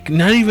 Classic.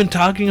 Not even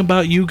talking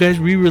about you guys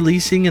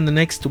re-releasing in the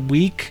next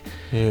week.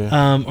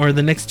 Or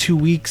the next 2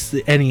 weeks,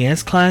 the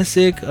NES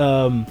Classic.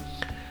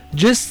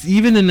 Just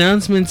even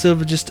announcements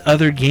of just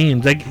other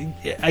games.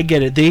 I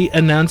get it. They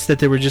announced that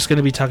they were just going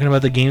to be talking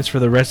about the games for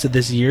the rest of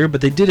this year. But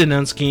they did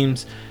announce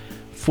games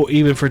for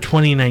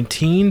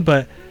 2019.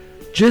 But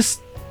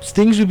just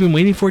things we've been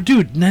waiting for,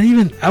 dude. Not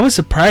even. I was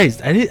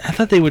surprised. I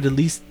thought they would at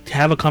least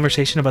have a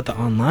conversation about the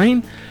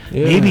online.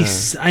 Maybe.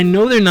 I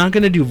know they're not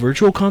gonna do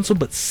virtual console,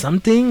 but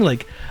something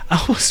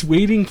I was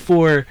waiting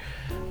for.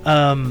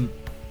 Oh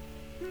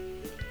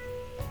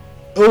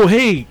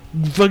hey,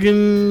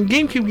 fucking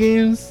GameCube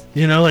games.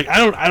 You know, like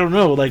I don't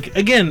know. Like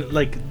again,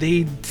 like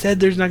they said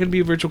there's not gonna be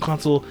a virtual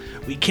console.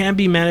 We can't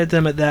be mad at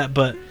them at that,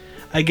 but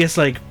I guess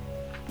like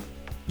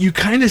you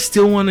kind of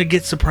still want to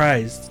get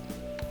surprised.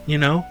 You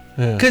know,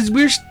 because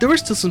there were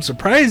still some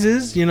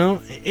surprises. You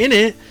know, in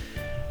it,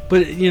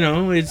 but you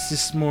know, it's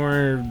just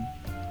more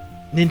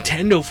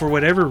Nintendo for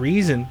whatever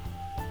reason.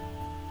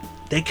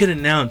 They could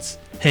announce,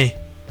 hey,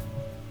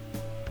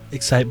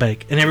 Excite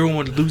Bike, and everyone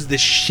would lose the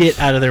shit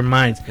out of their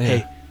minds. Yeah.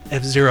 Hey,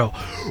 F-Zero.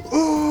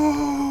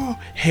 Oh,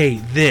 hey,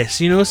 this.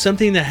 You know,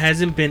 something that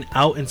hasn't been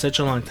out in such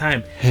a long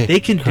time. Hey, they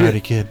can do Karate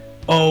it. Kid.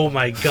 Oh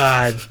my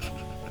god.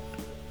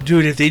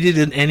 Dude, if they did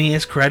an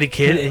NES Karate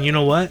Kid, and you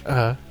know what?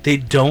 They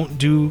don't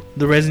do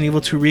the Resident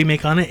Evil 2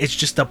 remake on it. It's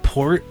just a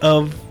port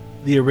of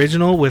the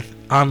original with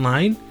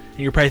online. And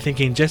you're probably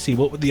thinking, Jesse,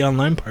 what would the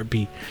online part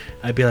be?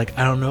 I'd be like,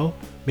 I don't know.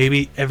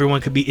 Maybe everyone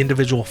could be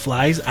individual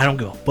flies. I don't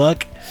give a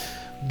fuck.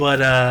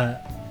 But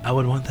I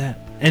would want that.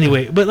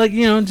 Anyway, but like,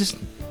 you know, just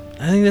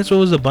I think that's what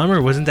was a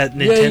bummer. Wasn't that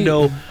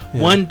Nintendo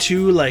 1,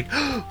 2, like,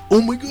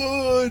 oh my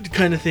god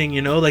kind of thing,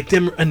 you know? Like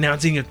them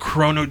announcing a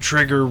Chrono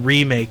Trigger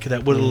remake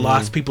that would have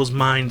lost people's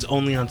minds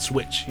only on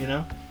Switch, you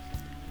know?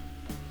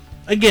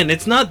 Again,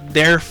 it's not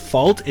their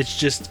fault. It's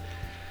just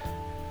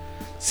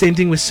same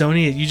thing with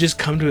Sony. You just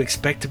come to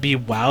expect to be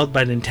wowed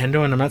by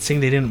Nintendo, and I'm not saying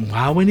they didn't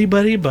wow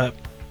anybody, but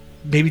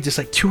maybe just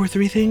like 2 or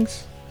 3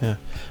 things. Yeah.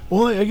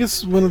 Well, I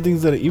guess one of the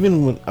things that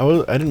even when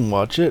I didn't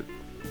watch it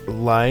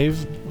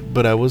live,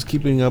 but I was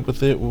keeping up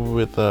with it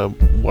with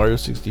Wario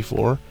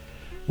 64,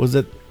 was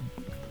that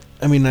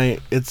I mean,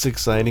 it's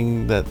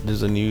exciting that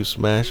there's a new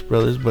Smash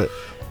Brothers, but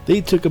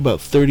they took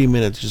about 30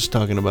 minutes just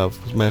talking about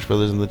Smash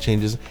Brothers and the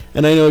changes.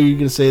 And I know you're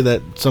gonna say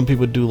that some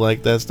people do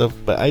like that stuff,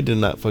 but I did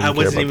not fucking care about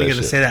that. I wasn't even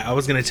gonna say that. I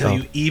was gonna tell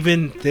you.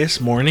 Even this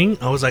morning,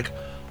 I was like,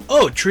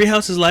 "Oh,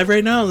 Treehouse is live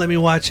right now. Let me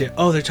watch it."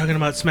 Oh, they're talking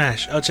about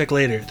Smash. I'll check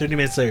later. 30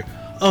 minutes later.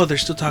 Oh, they're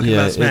still talking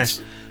about Smash.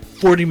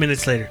 40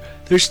 minutes later,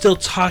 they're still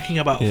talking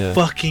about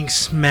fucking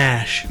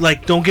Smash.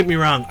 Like, don't get me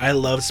wrong, I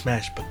love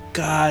Smash, but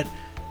god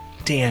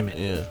damn it.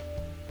 Yeah,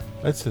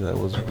 I'd say that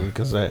was weird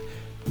because I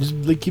just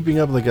like keeping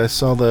up. Like I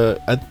saw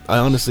I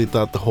honestly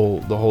thought the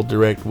whole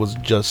direct was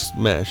just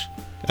Smash.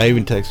 I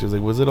even texted was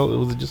like, was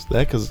it just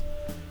that? Because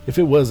if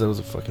it was, that was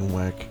a fucking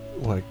whack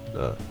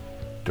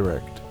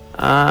direct.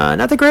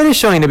 Not the greatest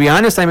showing, to be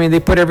honest. I mean, they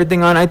put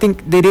everything on. I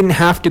think they didn't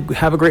have to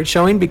have a great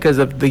showing because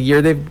of the year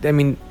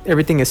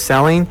everything is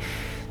selling.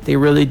 They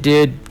really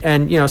did.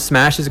 And, you know,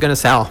 Smash is going to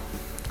sell.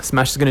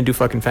 Smash is going to do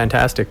fucking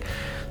fantastic.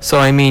 So,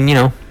 I mean, you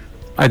know,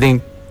 I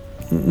think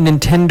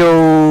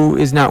Nintendo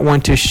is not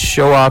one to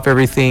show off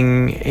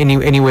everything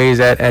anyways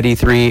at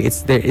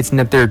E3. It's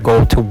not their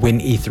goal to win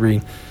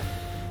E3.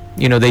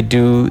 You know,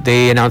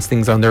 they announce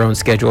things on their own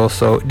schedule.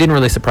 So it didn't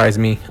really surprise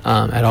me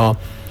at all.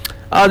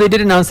 They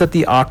did announce that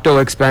the Octo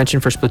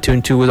expansion for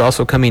Splatoon 2 was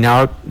also coming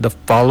out the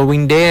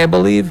following day, I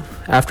believe,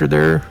 after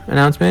their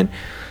announcement.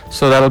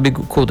 So that'll be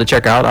cool to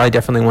check out. I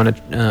definitely want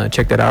to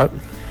check that out.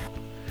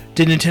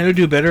 Did Nintendo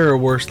do better or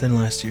worse than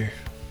last year?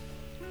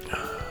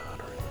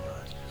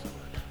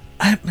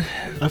 I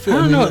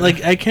don't know.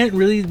 Like, I can't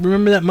really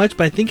remember that much,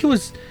 but I think it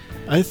was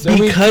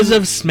because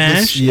of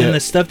Smash and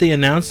the stuff they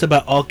announced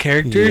about all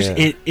characters.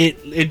 Yeah.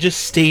 It just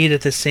stayed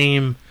at the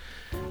same.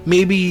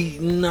 Maybe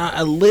not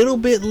a little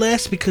bit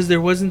less because there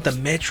wasn't the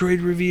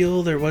Metroid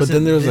reveal. There wasn't. But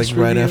then there was like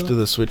reveal. right after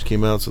the Switch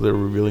came out, so they were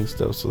revealing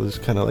stuff. So it's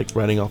kind of like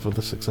riding off of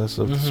the success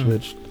of the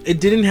Switch. It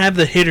didn't have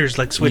the hitters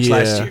like Switch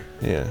last year.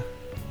 Yeah.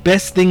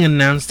 Best thing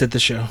announced at the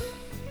show.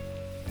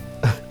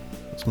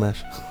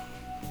 Smash.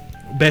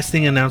 Best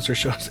thing announced or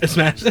show.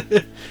 Smash.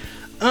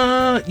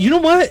 You know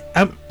what?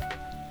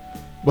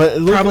 But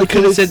probably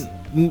could have said.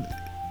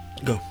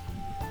 Go.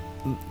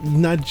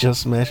 Not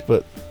just Smash,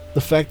 but the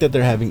fact that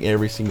they're having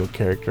every single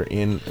character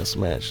in a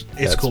Smash.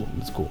 It's cool.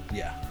 It's cool.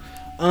 Yeah.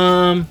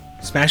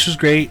 Smash was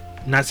great.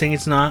 Not saying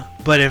it's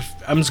not, but if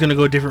I'm just gonna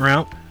go a different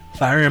route,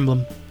 Fire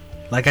Emblem.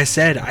 Like I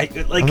said,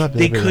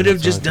 they could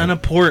have just done a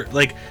port,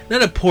 like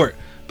not a port,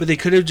 but they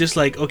could have just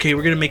like, okay,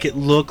 we're gonna make it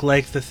look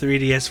like the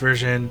 3DS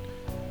version,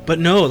 but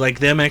no, like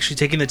them actually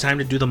taking the time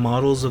to do the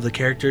models of the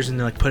characters and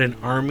like put an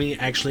army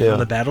actually on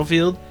the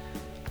battlefield.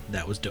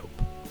 That was dope.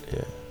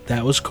 Yeah.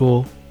 That was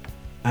cool.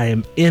 I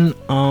am in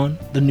on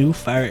the new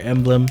Fire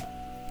Emblem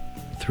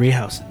Three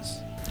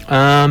Houses.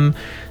 And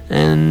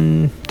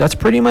that's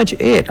pretty much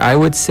it. I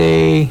would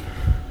say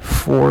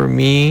for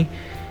me,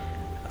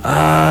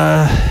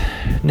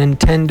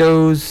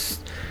 Nintendo's,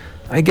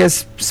 I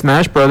guess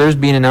Smash Brothers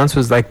being announced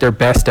was like their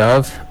best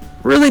of.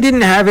 Really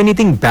didn't have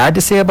anything bad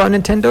to say about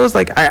Nintendo's.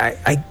 Like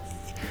I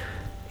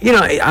you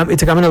know,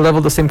 it's like I'm gonna level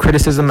the same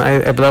criticism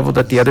I've leveled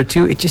at the other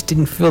two. It just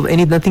didn't feel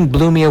nothing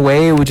blew me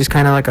away. It was just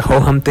kind of like a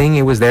ho-hum thing.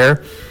 It was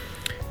there,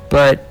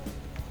 but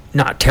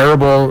not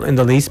terrible in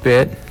the least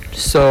bit.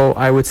 So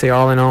I would say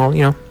all in all,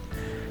 you know,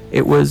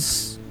 it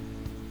was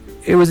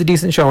a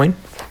decent showing.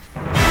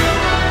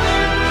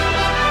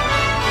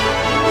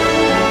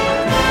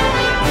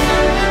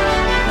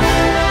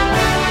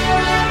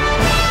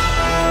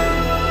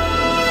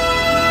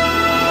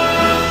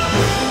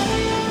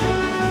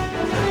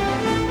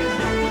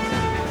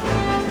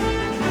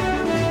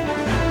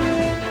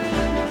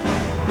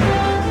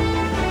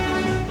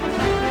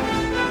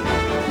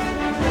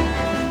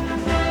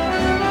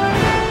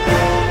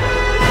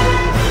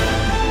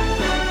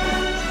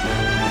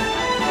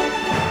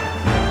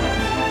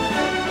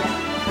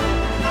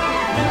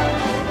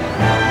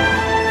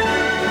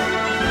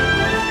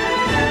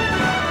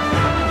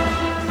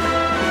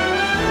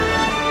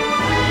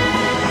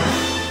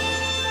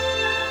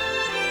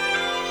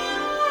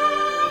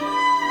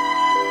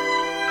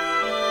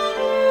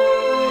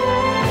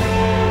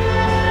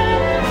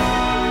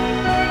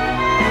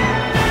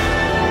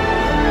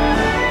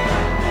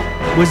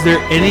 Was there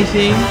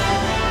anything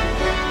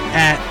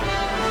at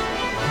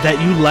that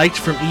you liked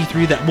from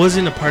E3 that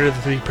wasn't a part of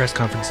the 3 press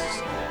conferences?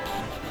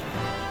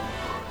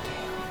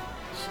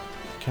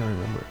 Can't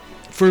remember.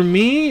 For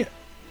me,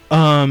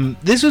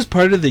 this was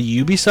part of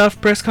the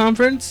Ubisoft press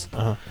conference,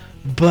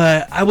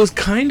 but I was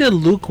kind of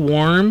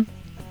lukewarm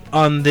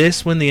on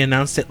this when they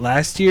announced it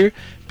last year.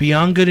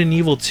 Beyond Good and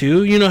Evil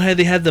 2, you know how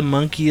they had the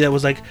monkey that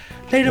was like,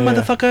 later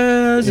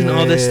motherfuckers, and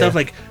all this stuff.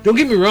 Like, don't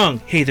get me wrong,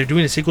 hey, they're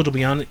doing a sequel to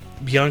Beyond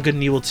Good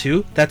and Evil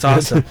 2. That's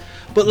awesome.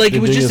 But like, it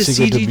was just a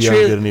CG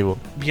trailer. Good and Evil.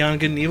 Beyond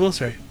Good and Evil.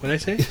 Sorry, what did I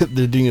say?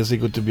 They're doing a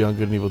sequel to Beyond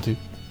Good and Evil 2.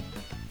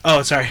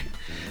 Oh, sorry.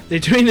 They're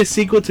doing a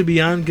sequel to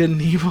Beyond Good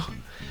and Evil.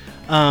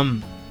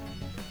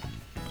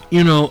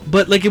 You know,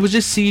 but like, it was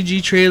just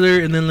CG trailer,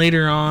 and then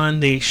later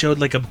on they showed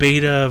like a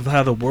beta of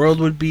how the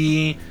world would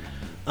be.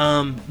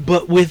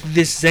 But with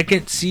this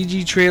second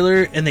CG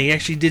trailer, and they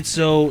actually did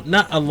so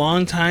not a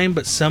long time,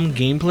 but some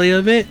gameplay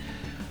of it,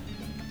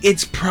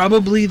 it's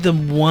probably the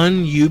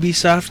one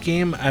Ubisoft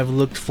game I've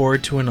looked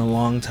forward to in a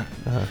long time.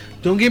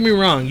 Don't get me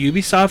wrong,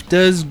 Ubisoft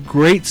does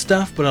great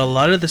stuff, but a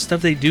lot of the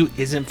stuff they do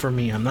isn't for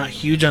me. I'm not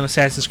huge on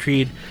Assassin's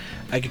Creed.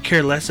 I could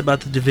care less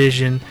about The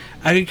Division.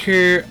 I could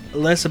care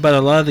less about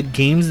a lot of the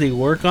games they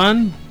work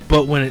on,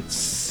 but when it's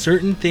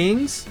certain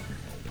things,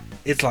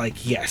 it's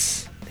like,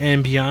 yes.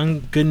 And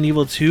Beyond Good and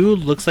Evil 2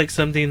 looks like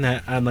something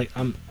that I'm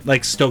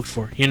like stoked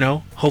for, you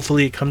know?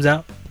 Hopefully it comes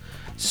out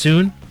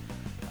soon.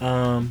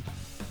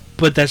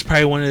 But that's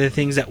probably one of the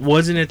things that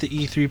wasn't at the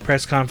E3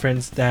 press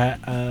conference that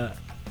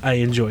I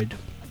enjoyed.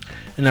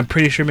 And I'm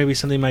pretty sure maybe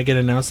something might get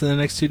announced in the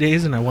next 2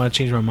 days, and I want to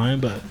change my mind,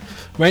 but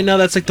right now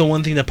that's like the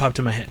one thing that popped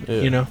in my head,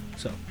 you know?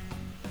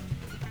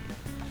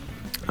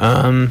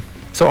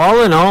 So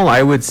all in all,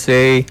 I would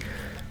say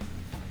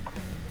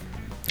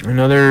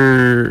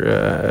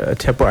another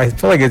typical. I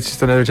feel like it's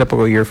just another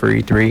typical year for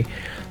E3. If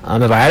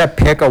I had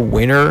to pick a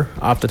winner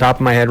off the top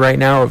of my head right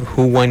now of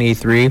who won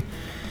E3,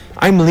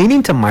 I'm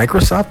leaning to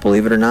Microsoft,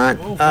 believe it or not.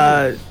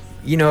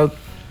 You know,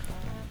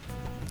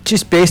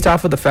 just based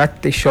off of the fact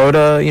that they showed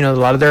a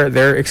lot of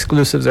their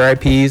exclusives, their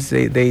IPs.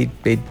 They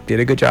did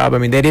a good job. I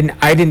mean, they didn't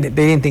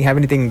have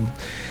anything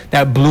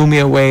that blew me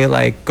away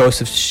like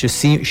Ghost of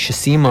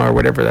Tsushima or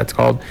whatever that's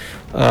called.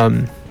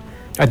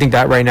 I think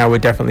that right now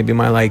would definitely be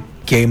my like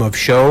game of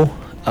show.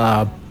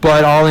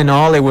 But all in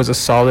all, it was a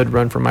solid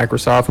run for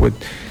Microsoft with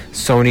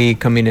Sony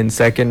coming in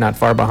second, not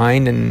far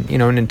behind, and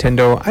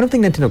Nintendo. I don't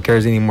think Nintendo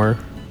cares anymore.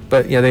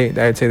 But yeah,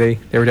 I'd say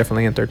they were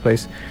definitely in third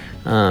place.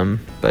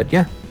 But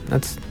yeah,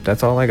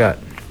 that's all I got.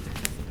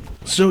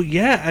 So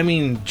yeah, I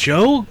mean,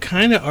 Joe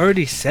kind of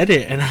already said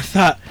it, and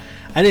I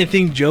didn't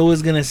think Joe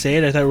was gonna say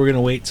it. I thought we were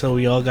gonna wait till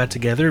we all got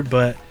together,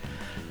 but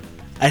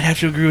I'd have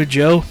to agree with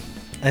Joe.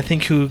 I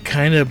think who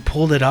kind of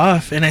pulled it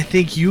off, and I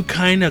think you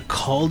kind of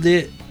called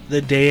it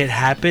the day it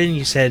happened.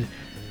 You said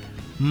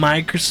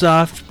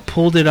Microsoft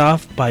pulled it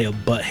off by a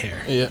butt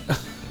hair. Yeah.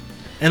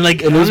 And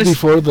like, it was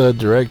before the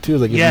Direct too.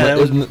 Like, yeah,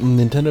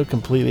 Nintendo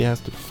completely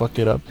has to fuck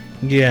it up.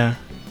 Yeah,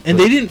 and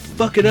they didn't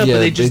fuck it up, but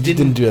they just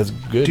didn't do as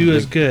good.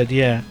 As good,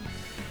 yeah.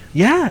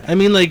 Yeah, I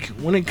mean, like,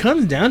 when it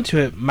comes down to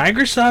it,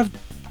 Microsoft,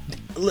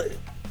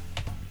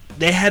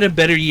 they had a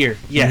better year.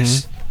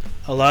 Yes,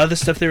 a lot of the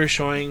stuff they were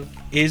showing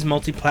is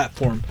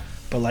multi-platform,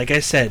 but like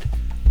I said,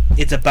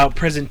 it's about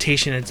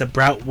presentation. It's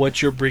about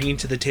what you're bringing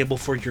to the table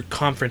for your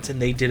conference,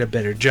 and they did a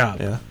better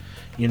job. Yeah,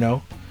 you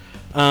know.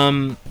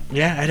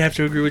 Yeah, I'd have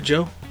to agree with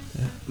Joe.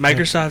 Yeah.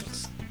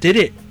 Microsoft did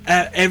it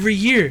every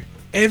year.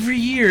 Every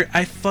year,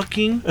 I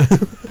fucking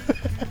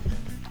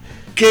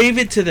gave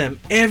it to them.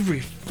 Every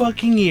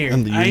fucking year.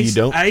 And the year you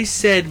don't? I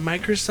said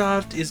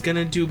Microsoft is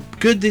gonna do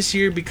good this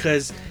year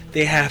because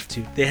they have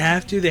to. They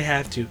have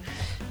to.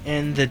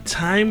 And the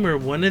time where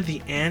one of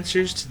the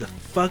answers to the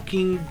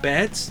fucking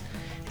bets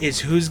is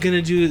who's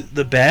gonna do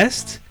the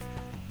best,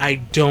 I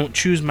don't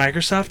choose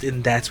Microsoft,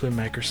 and that's when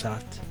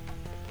Microsoft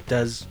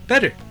does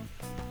better.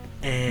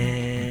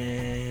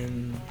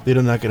 And they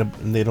don't knock it out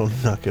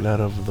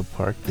of the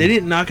park. They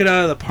didn't knock it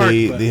out of the park.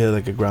 They had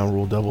like a ground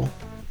rule double.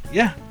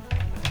 Yeah,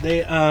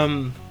 they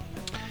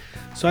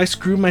So I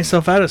screwed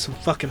myself out of some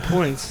fucking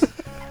points.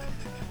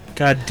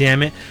 God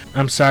damn it!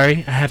 I'm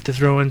sorry. I have to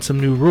throw in some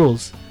new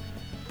rules.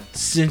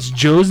 Since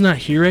Joe's not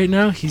here right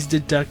now, he's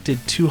deducted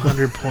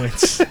 200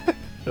 points.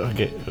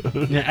 Okay.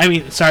 Yeah, I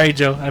mean, sorry,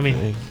 Joe. I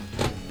mean,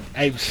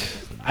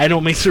 I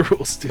don't make the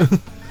rules, dude.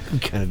 You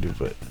kind of do,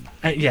 but.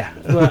 Yeah,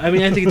 well, I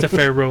mean, I think it's a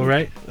fair rule,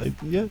 right?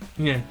 Yeah.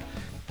 I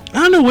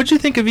don't know. What'd you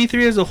think of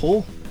E3 as a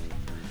whole?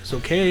 It's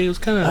okay. It was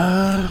kind of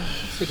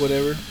like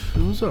whatever.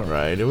 It was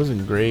alright. It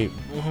wasn't great.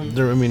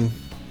 I mean,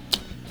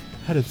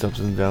 had its ups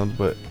and downs,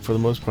 but for the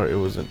most part, it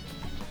wasn't.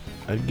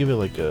 I'd give it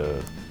like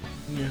a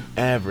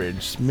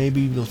average,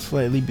 maybe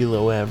slightly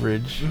below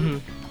average.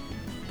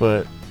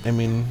 But I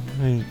mean,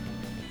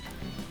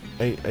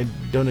 I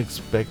don't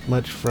expect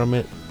much from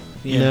it.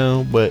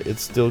 No, but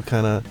it's still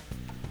kind of.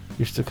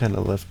 You're still kind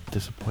of left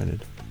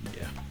disappointed.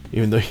 Yeah.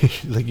 Even though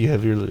you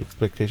have your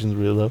expectations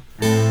really low.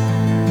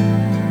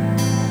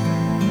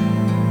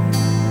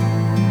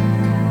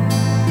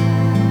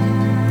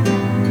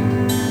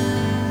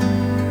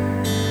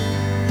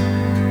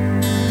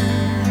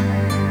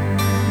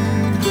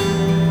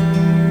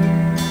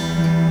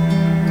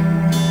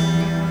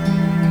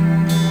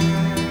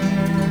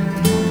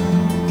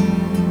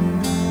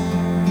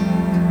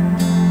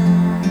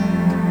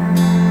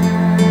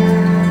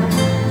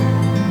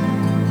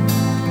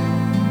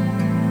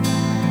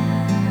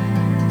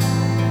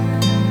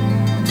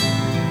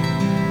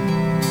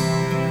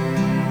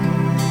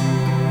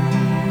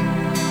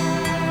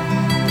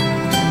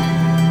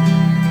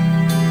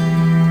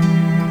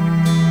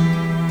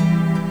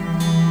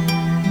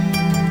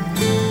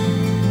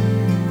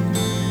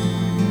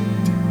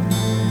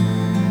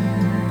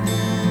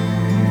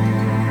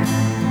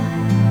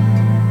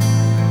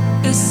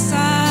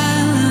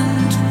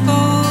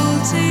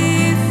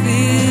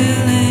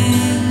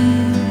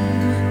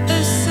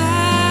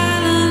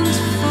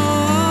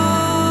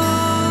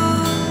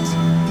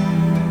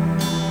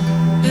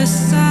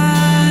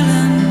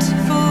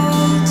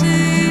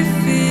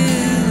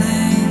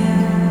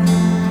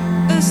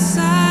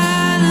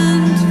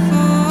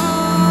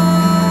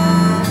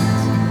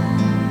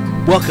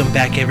 Welcome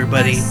back,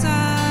 everybody.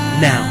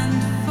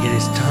 Now, it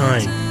is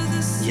time,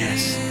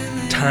 yes,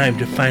 time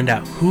to find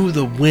out who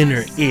the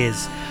winner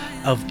is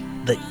of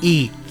the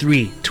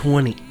E3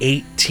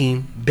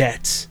 2018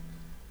 bets.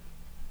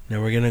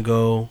 Now, we're going to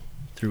go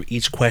through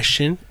each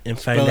question and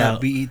find Spell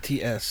out.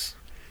 BETS.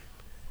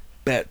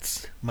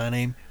 Bets. My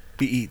name,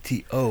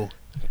 BETO.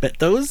 Bet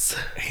those?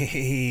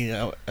 Hey,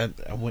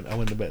 I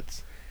win the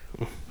bets.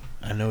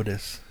 I know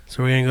this.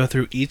 So, we're going to go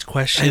through each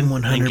question.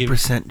 I'm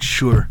 100%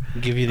 sure.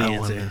 Give you the I won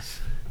answer. this.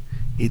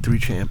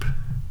 E3 champ.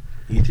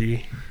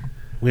 E3.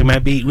 We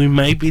might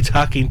be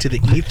talking to the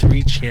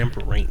E3 champ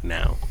right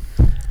now.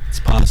 It's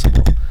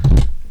possible.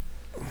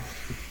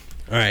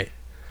 All right,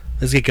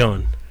 let's get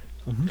going.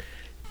 Mm-hmm.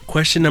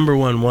 Question number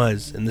 1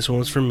 was, and this one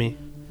was from me.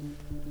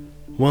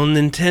 Will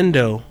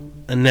Nintendo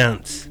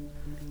announce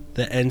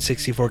the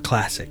N64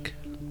 Classic?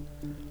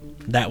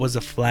 That was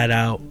a flat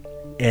out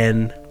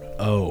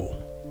N-O.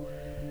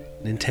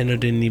 Nintendo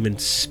didn't even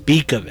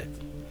speak of it.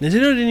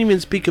 Nintendo didn't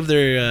even speak of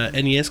their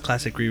NES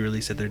Classic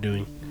re-release that they're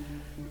doing.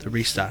 The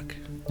restock.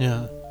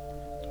 Yeah.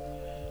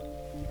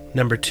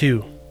 Number 2.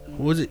 What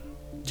was it?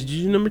 Did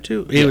you do number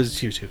 2? Yeah. It was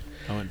tier 2.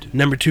 I went to.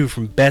 Number 2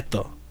 from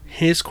Beto.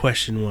 His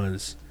question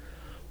was,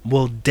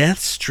 will Death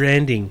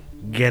Stranding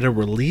get a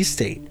release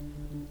date?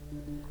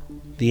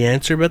 The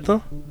answer,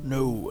 Beto?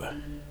 No.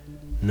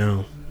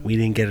 No, we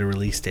didn't get a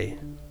release date.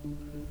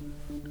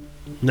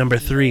 Number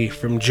 3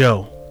 from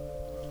Joe.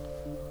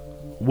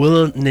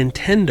 Will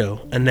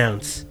Nintendo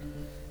announce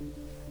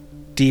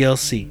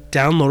DLC,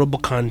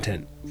 downloadable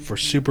content, for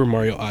Super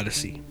Mario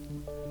Odyssey?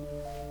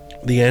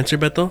 The answer,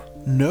 Beto?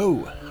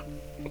 No.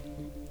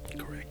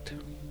 Correct.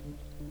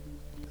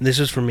 This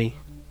was for me.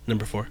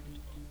 Number 4.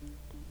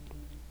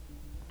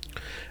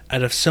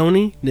 Out of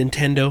Sony,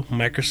 Nintendo,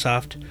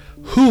 Microsoft,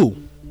 who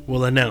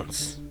will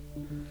announce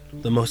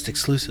the most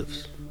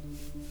exclusives?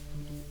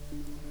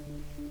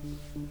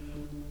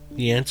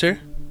 The answer?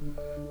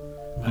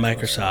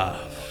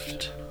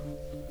 Microsoft.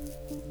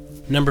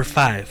 Number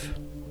 5.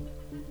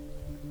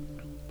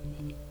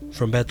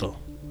 From Bethel.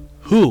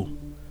 Who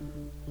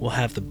will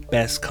have the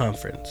best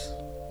conference?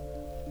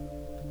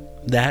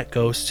 That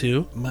goes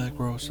to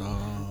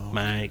Microsoft,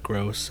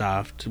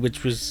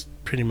 which was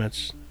pretty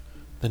much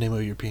The name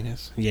of your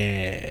penis?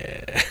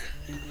 yeah.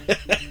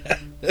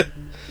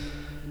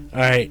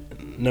 Alright,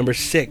 number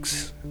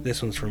 6.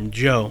 This one's from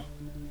Joe.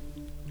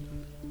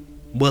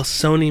 Will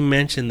Sony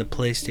mention the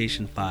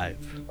PlayStation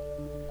 5?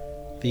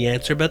 The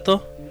answer,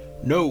 Beto?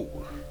 No.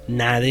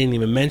 Nah, they didn't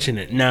even mention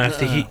it. Now,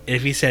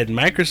 if he said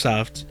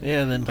Microsoft,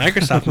 Yeah, then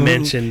Microsoft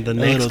mentioned the A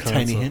next little console.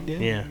 tiny hint, yeah.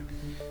 Yeah.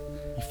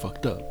 You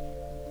fucked up.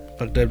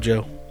 Fucked up,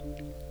 Joe.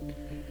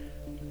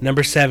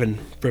 Number 7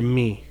 from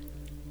me.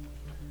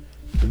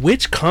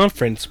 Which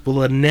conference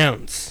will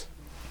announce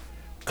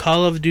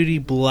Call of Duty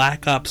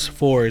Black Ops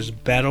 4's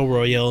Battle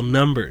Royale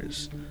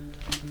numbers?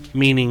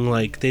 Meaning,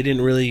 like, they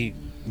didn't really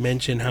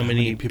mention how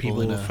many people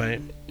will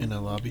fight. In a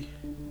lobby?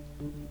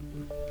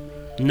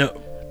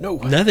 No, No.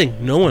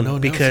 nothing. No one. No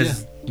one else,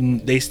 because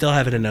they still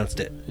haven't announced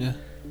it. Yeah.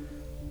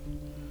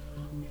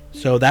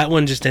 So that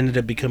one just ended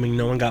up becoming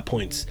no one got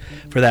points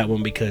for that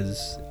one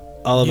because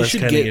all of You us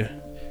should kind get-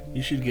 of...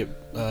 You should get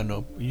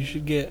no. You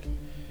should get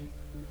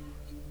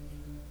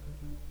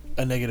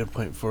a negative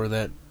point for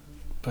that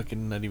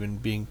fucking not even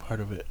being part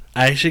of it.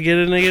 I should get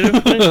a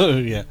negative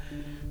point? Yeah.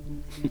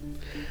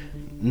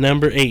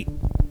 Number 8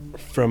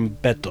 from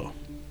Beto.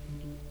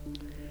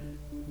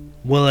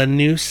 Will a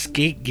new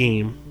skate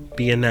game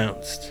be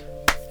announced?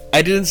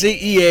 I didn't say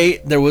EA.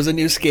 There was a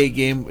new skate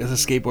game. It's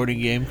a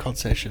skateboarding game called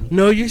Session.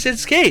 No, you said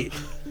skate.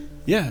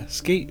 Yeah, a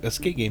skate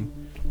game.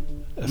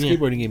 A Yeah.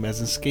 skateboarding game, as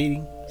in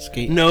skating.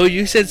 Skate. No,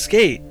 you said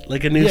skate.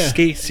 Like a new Yeah.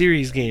 skate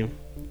series game.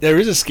 There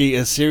is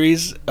a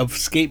series of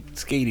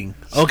skating.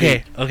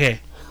 Okay, okay.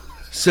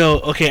 So,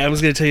 okay, I'm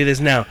just going to tell you this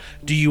now.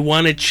 Do you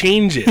want to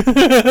change it?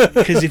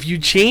 Because if you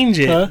change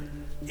it, Huh?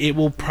 it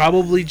will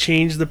probably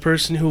change the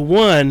person who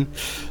won.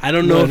 I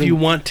don't know No, I if you didn't-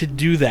 want to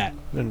do that.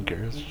 I don't care.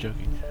 I was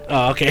joking.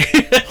 Oh, okay.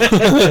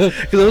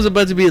 Because I was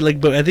about to be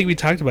like, but I think we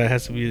talked about it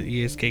has to be an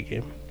EA skate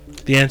game.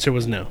 The answer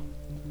was no.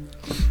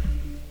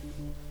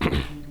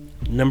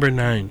 Number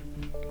 9.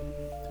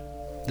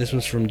 This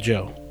one's from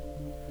Joe.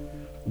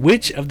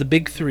 Which of the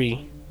big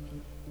 3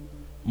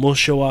 will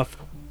show off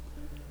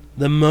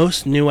the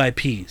most new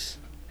IPs?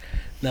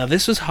 Now,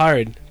 this was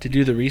hard to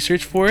do the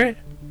research for it.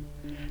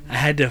 I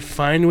had to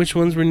find which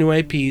ones were new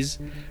IPs,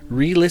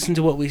 re-listen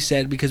to what we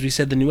said, because we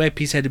said the new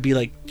IPs had to be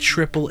like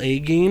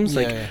AAA games,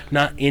 like Yeah.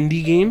 not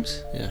indie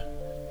games. Yeah.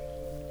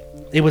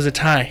 It was a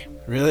tie.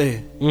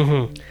 Really?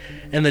 Mm-hmm.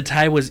 And the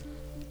tie was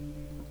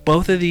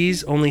both of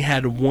these only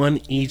had one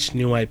each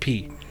new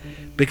IP.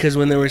 Because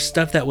when there was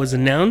stuff that was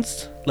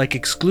announced, like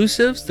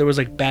exclusives, there was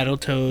like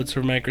Battletoads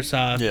for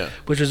Microsoft, Yeah.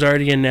 which was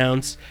already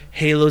announced.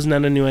 Halo's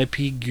not a new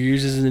IP.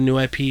 Gears is a new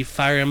IP.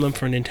 Fire Emblem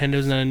for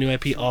Nintendo's not a new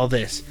IP. All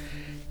this.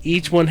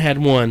 Each one had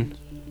one.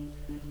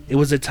 It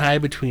was a tie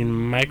between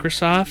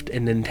Microsoft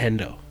and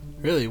Nintendo.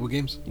 Really? What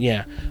games?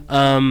 Yeah.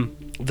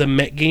 The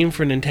Met game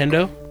for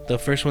Nintendo, the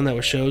first one that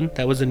was shown,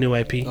 that was a new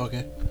IP.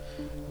 Okay.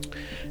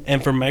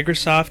 And for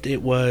Microsoft,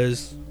 it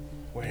was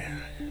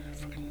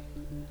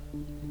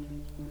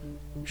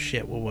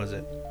shit. What was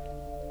it?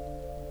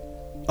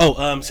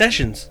 Oh,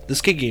 Sessions, the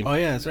skate game. Oh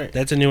yeah, that's right.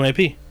 That's a new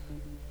IP.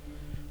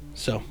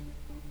 So,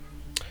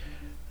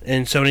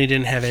 and Sony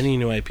didn't have any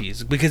new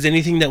IPs because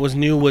anything that was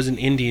new was an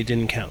indie. It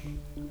didn't count,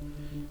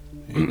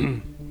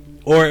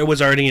 or it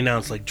was already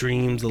announced, like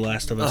Dreams, The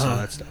Last of Us, all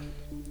that stuff.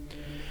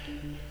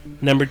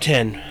 Number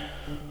 10.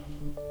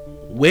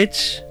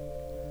 Which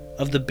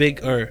of the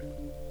big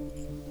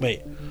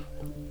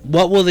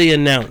what will they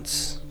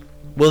announce?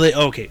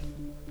 Okay.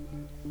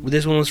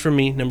 This one was for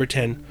me. Number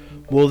 10.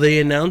 Will they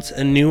announce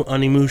a new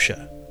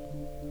Onimusha?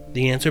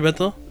 The answer,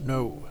 Bethel?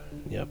 No.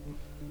 Yep.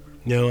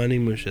 No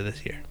Onimusha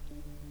this year.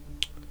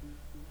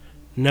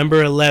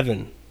 Number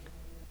 11.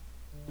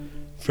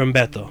 From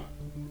Bethel.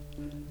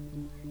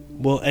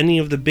 Will any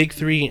of the big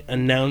three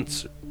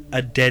announce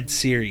a Dead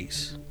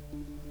series?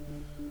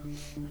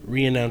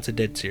 Re-announce a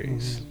Dead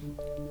series.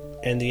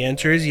 And the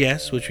answer is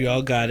yes, which we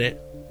all got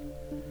it.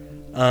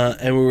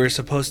 And we were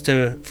supposed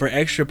to, for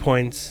extra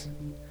points,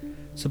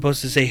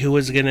 supposed to say who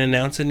was going to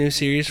announce a new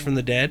series from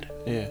the Dead.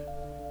 Yeah.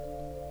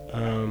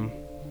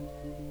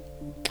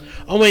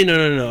 Oh wait, no.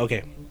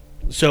 Okay,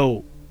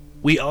 so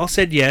we all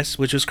said yes,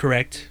 which was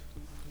correct.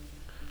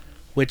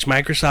 Which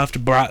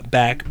Microsoft brought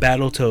back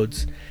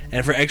Battletoads,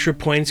 and for extra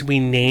points we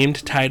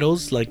named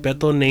titles. Like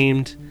Bethel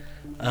named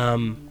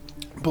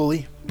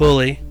Bully.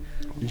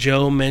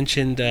 Joe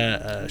mentioned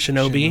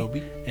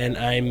Shinobi, and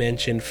I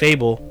mentioned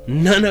Fable.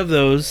 None of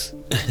those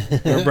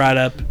were brought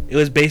up. It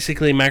was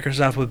basically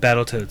Microsoft with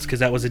Battletoads, because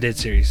that was a Dead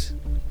series.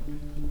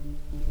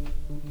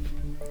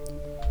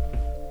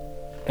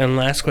 And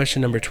last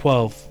question, number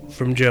 12,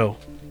 from Joe.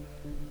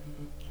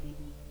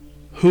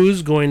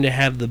 Who's going to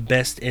have the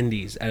best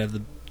indies out of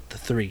the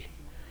three?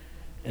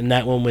 And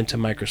that one went to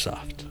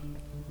Microsoft.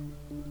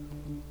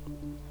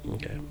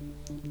 Okay.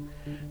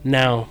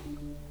 Now,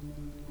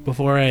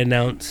 before I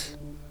announce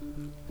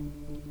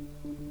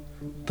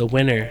the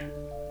winner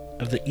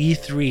of the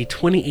E3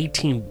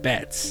 2018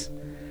 bets,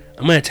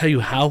 I'm going to tell you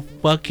how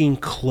fucking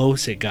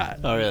close it got.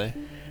 Oh, really?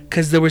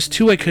 Because there was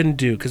two I couldn't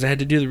do, because I had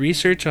to do the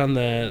research on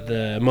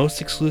the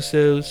most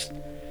exclusives,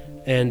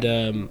 and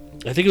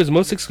I think it was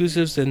most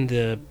exclusives and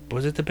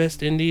was it the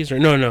best indies? Or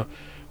no,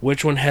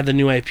 which one had the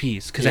new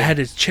IPs? Because I had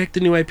to check the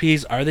new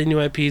IPs. Are they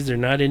new IPs? They're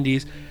not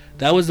indies.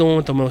 That was the one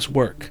with the most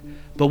work.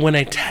 But when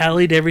I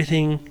tallied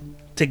everything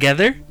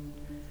together,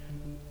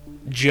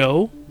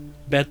 Joe,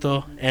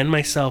 Bethel, and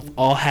myself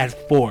all had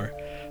 4.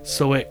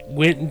 So it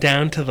went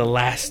down to the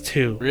last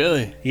 2.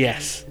 Really?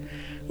 Yes.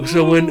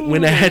 So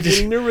when I had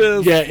to,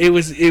 nervous. yeah, it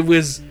was,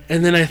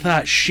 and then I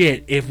thought,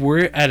 shit, if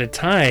we're at a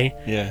tie,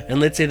 Yeah. and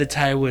let's say the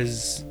tie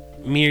was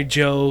me or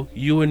Joe,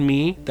 you and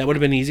me, that would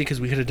have been easy because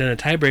we could have done a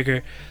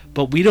tiebreaker.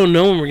 But we don't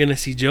know when we're gonna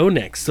see Joe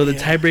next, so the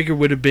tiebreaker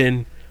would have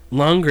been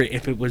longer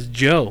if it was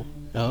Joe.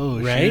 Oh,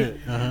 right? shit.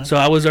 Uh-huh. So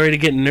I was already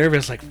getting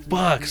nervous, like,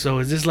 fuck. So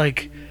is this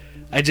like,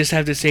 I just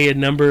have to say a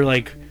number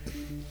like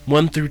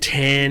 1 through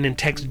 10 and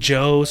text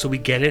Joe so we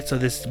get it, so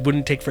this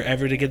wouldn't take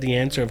forever to get the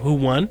answer of who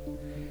won?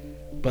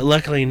 But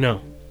luckily,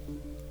 no.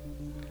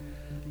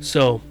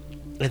 So,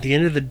 at the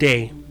end of the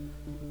day,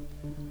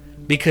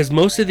 because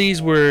most of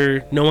these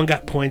were, no one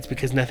got points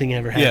because nothing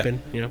ever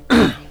happened, you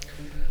know?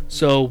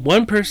 So,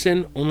 one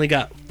person only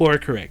got 4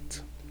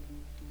 correct.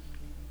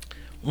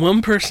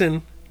 One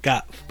person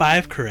got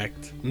 5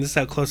 correct, and this is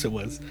how close it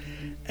was.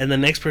 And the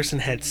next person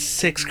had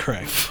 6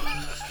 correct.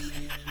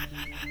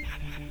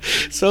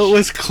 So it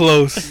was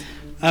close.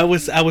 I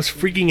was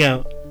freaking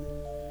out.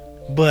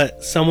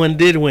 But someone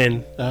did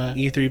win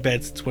E3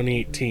 Bets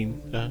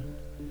 2018.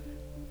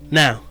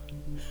 Now,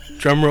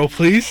 drum roll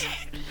please.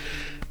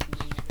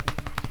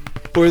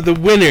 For the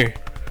winner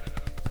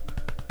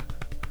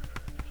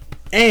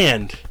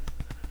and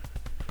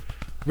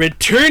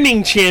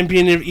returning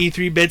champion of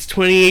E3 Bets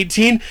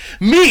 2018,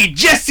 me,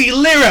 Jesse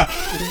Lira.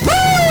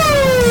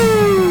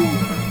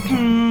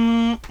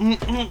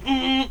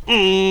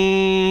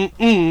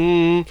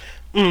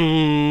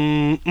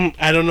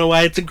 I don't know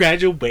why it's a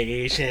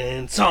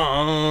graduation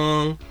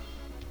song.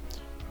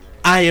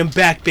 I am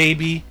back,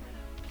 baby.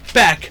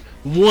 Back.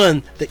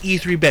 Won the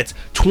E3 Bets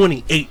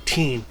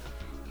 2018.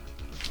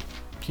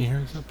 Can you hear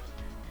us up?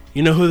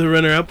 You know who the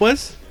runner-up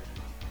was?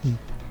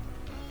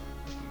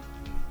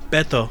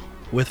 Beto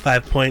with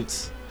 5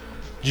 points.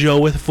 Joe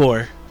with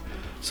 4.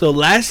 So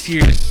last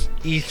year's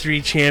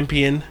E3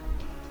 champion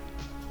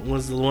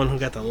was the one who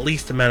got the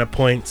least amount of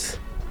points.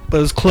 But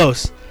it was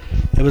close.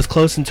 It was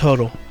close in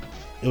total.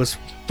 It was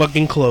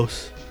fucking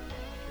close.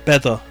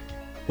 Beto,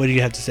 what do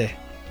you have to say?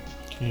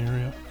 Can you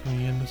hurry up? Can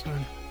you end this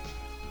already?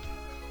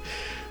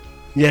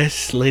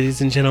 Yes,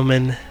 ladies and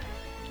gentlemen,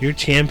 your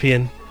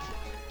champion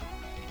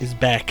is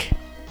back.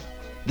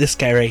 This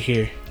guy right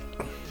here.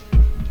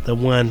 The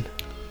one,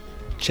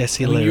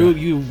 Jesse Lira.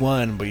 You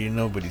won, but you're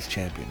nobody's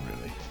champion,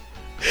 really.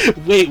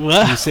 Wait,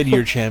 what? You said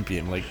you're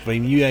champion. Like,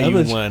 when you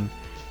won.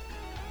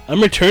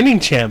 I'm returning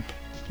champ.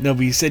 No,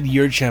 but you said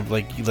you're champ,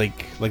 like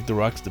The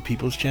Rock's the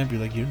people's champ.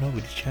 You're like, you're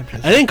nobody's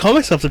champion. I didn't call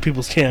myself the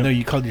people's champ. No,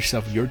 you called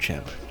yourself your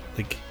champ.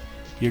 Like,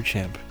 You're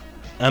champ.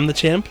 I'm the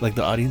champ? Like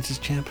the audience is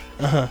champ.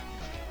 Uh-huh.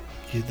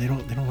 They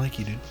don't like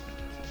you, dude.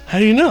 How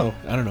do you know?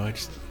 I don't know.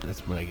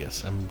 That's what I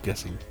guess. I'm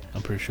guessing.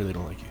 I'm pretty sure they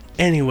don't like you.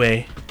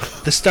 Anyway,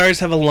 the stars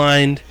have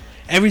aligned.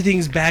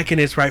 Everything's back in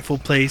its rightful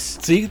place.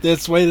 See,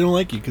 that's why they don't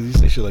like you, because you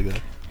say shit like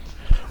that.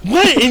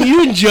 What? And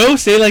you and Joe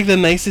say like the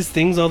nicest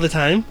things all the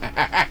time?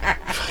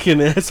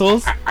 Fucking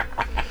assholes.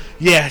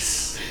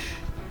 Yes.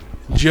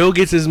 Joe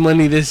gets his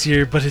money this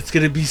year, but it's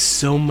going to be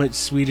so much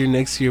sweeter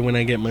next year when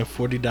I get my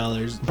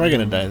 $40. I'm probably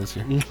going to die this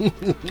year.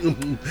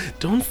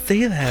 Don't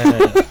say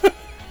that.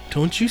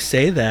 Don't you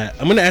say that.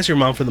 I'm going to ask your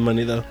mom for the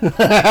money, though. Hey,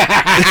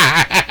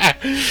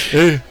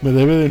 me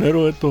debe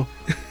dinero esto.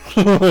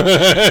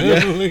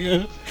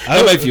 Yeah. I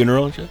have my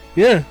funeral and shit.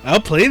 Yeah, I'll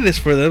play this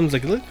for them. It's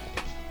like, look,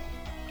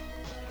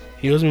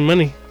 he owes me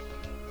money,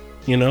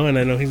 you know, and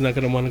I know he's not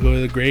gonna want to go to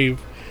the grave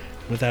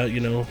without,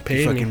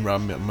 paying Fucking me.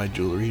 rob my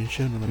jewelry and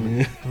shit.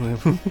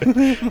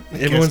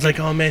 Everyone's like,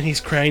 oh man, he's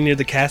crying near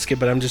the casket,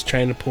 but I'm just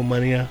trying to pull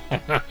money out.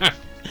 I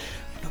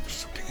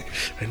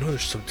know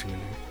there's something in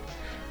it.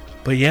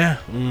 But yeah,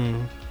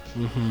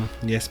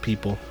 yes,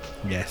 people,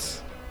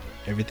 yes,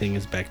 everything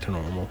is back to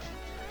normal.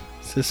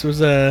 So this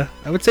was I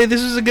would say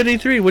this was a good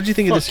E3. What do you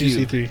think of this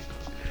E3?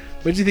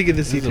 What did you think of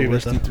this This is E3? the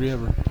worst Beto? E3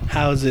 ever.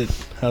 How's it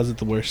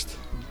the worst?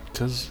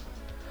 Because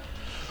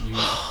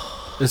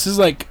this is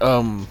like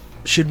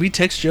Should we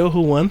text Joe who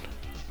won?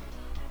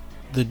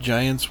 the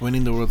Giants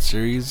winning the World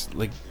Series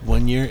like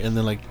 1 year, and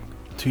then like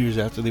 2 years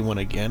after they won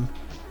again,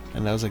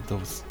 and that was like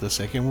the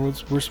second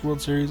worst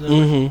World Series ever.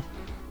 Mm-hmm.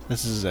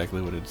 This is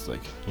exactly what it's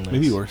like. Nice.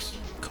 Maybe worse.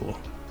 Cool.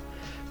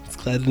 It's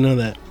glad to know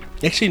that.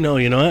 Actually, no,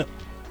 you know what?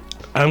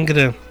 I'm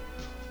gonna...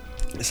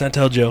 Let's not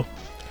tell Joe.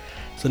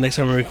 So next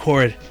time I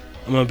record,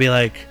 I'm gonna be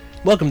like,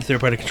 welcome to Third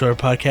Party Controller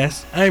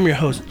Podcast. I am your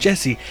host,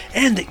 Jesse,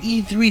 and the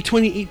E3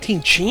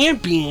 2018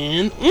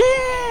 champion.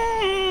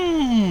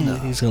 No.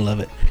 He's gonna love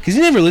it. Because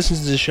he never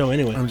listens to the show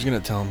anyway. I'm just gonna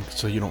tell him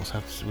so you don't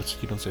have to,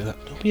 you don't say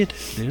that. Don't be a dick,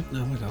 dude.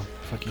 No, we don't.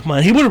 Fuck you. Come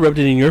on, he would have rubbed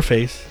it in your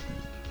face.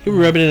 He would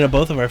rub it into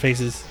both of our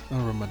faces.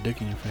 I'll rub my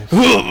dick in your face.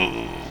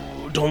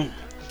 Don't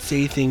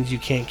say things you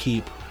can't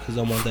keep, because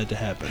I want that to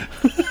happen.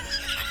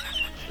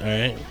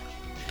 Alright?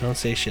 Don't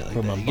say shit like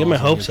Put that. my You get my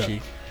balls hopes on up. your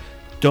cheek.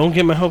 Don't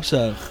get my hopes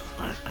up.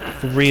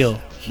 For real.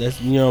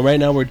 That's right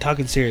now we're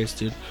talking serious,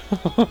 dude.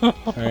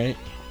 Alright?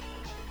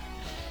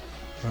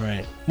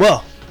 Alright.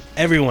 Well,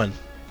 everyone,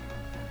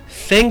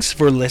 thanks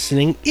for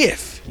listening.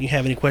 If you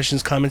have any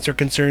questions, comments, or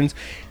concerns,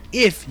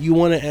 if you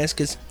want to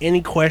ask us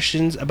any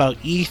questions about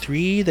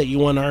E3 that you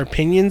want our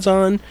opinions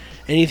on,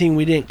 anything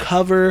we didn't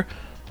cover,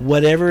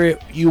 whatever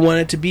you want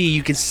it to be,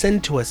 you can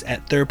send to us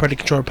at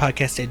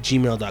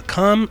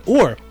thirdpartycontrollerpodcast@gmail.com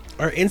or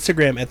our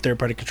Instagram at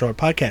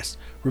thirdpartycontrollerpodcast.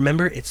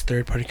 Remember, it's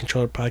Third Party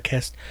Controller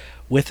Podcast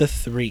with a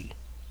 3.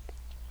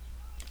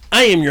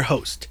 I am your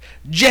host,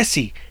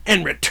 Jesse,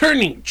 and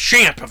returning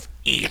champ of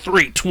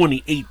E3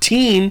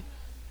 2018,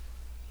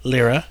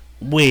 Lyra,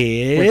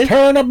 with...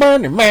 Return of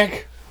Bernie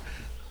Mac.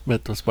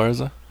 Beto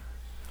Esparza.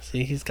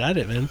 See, he's got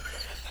it, man.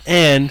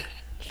 And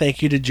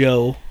thank you to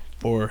Joe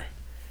for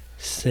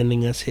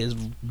sending us his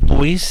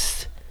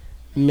voice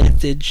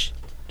message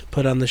to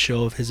put on the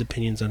show of his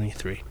opinions on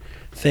E3.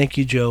 Thank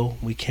you, Joe.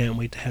 We can't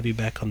wait to have you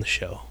back on the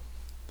show.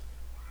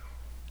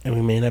 And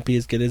we may not be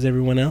as good as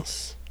everyone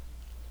else,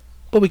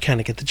 but we kind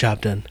of get the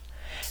job done.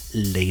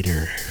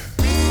 Later.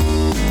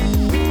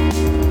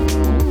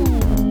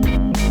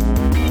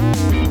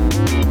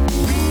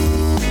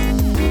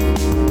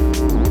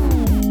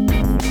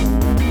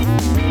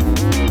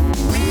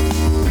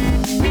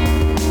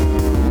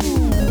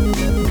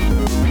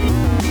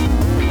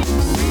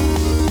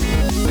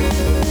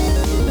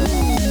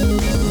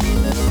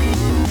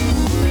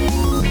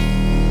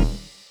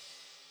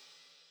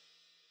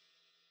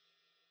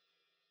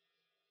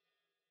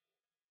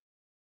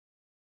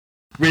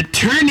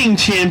 Returning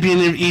champion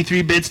of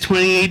E3 Bits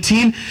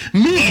 2018,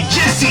 me,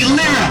 Jesse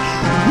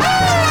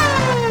Lyra. Woo!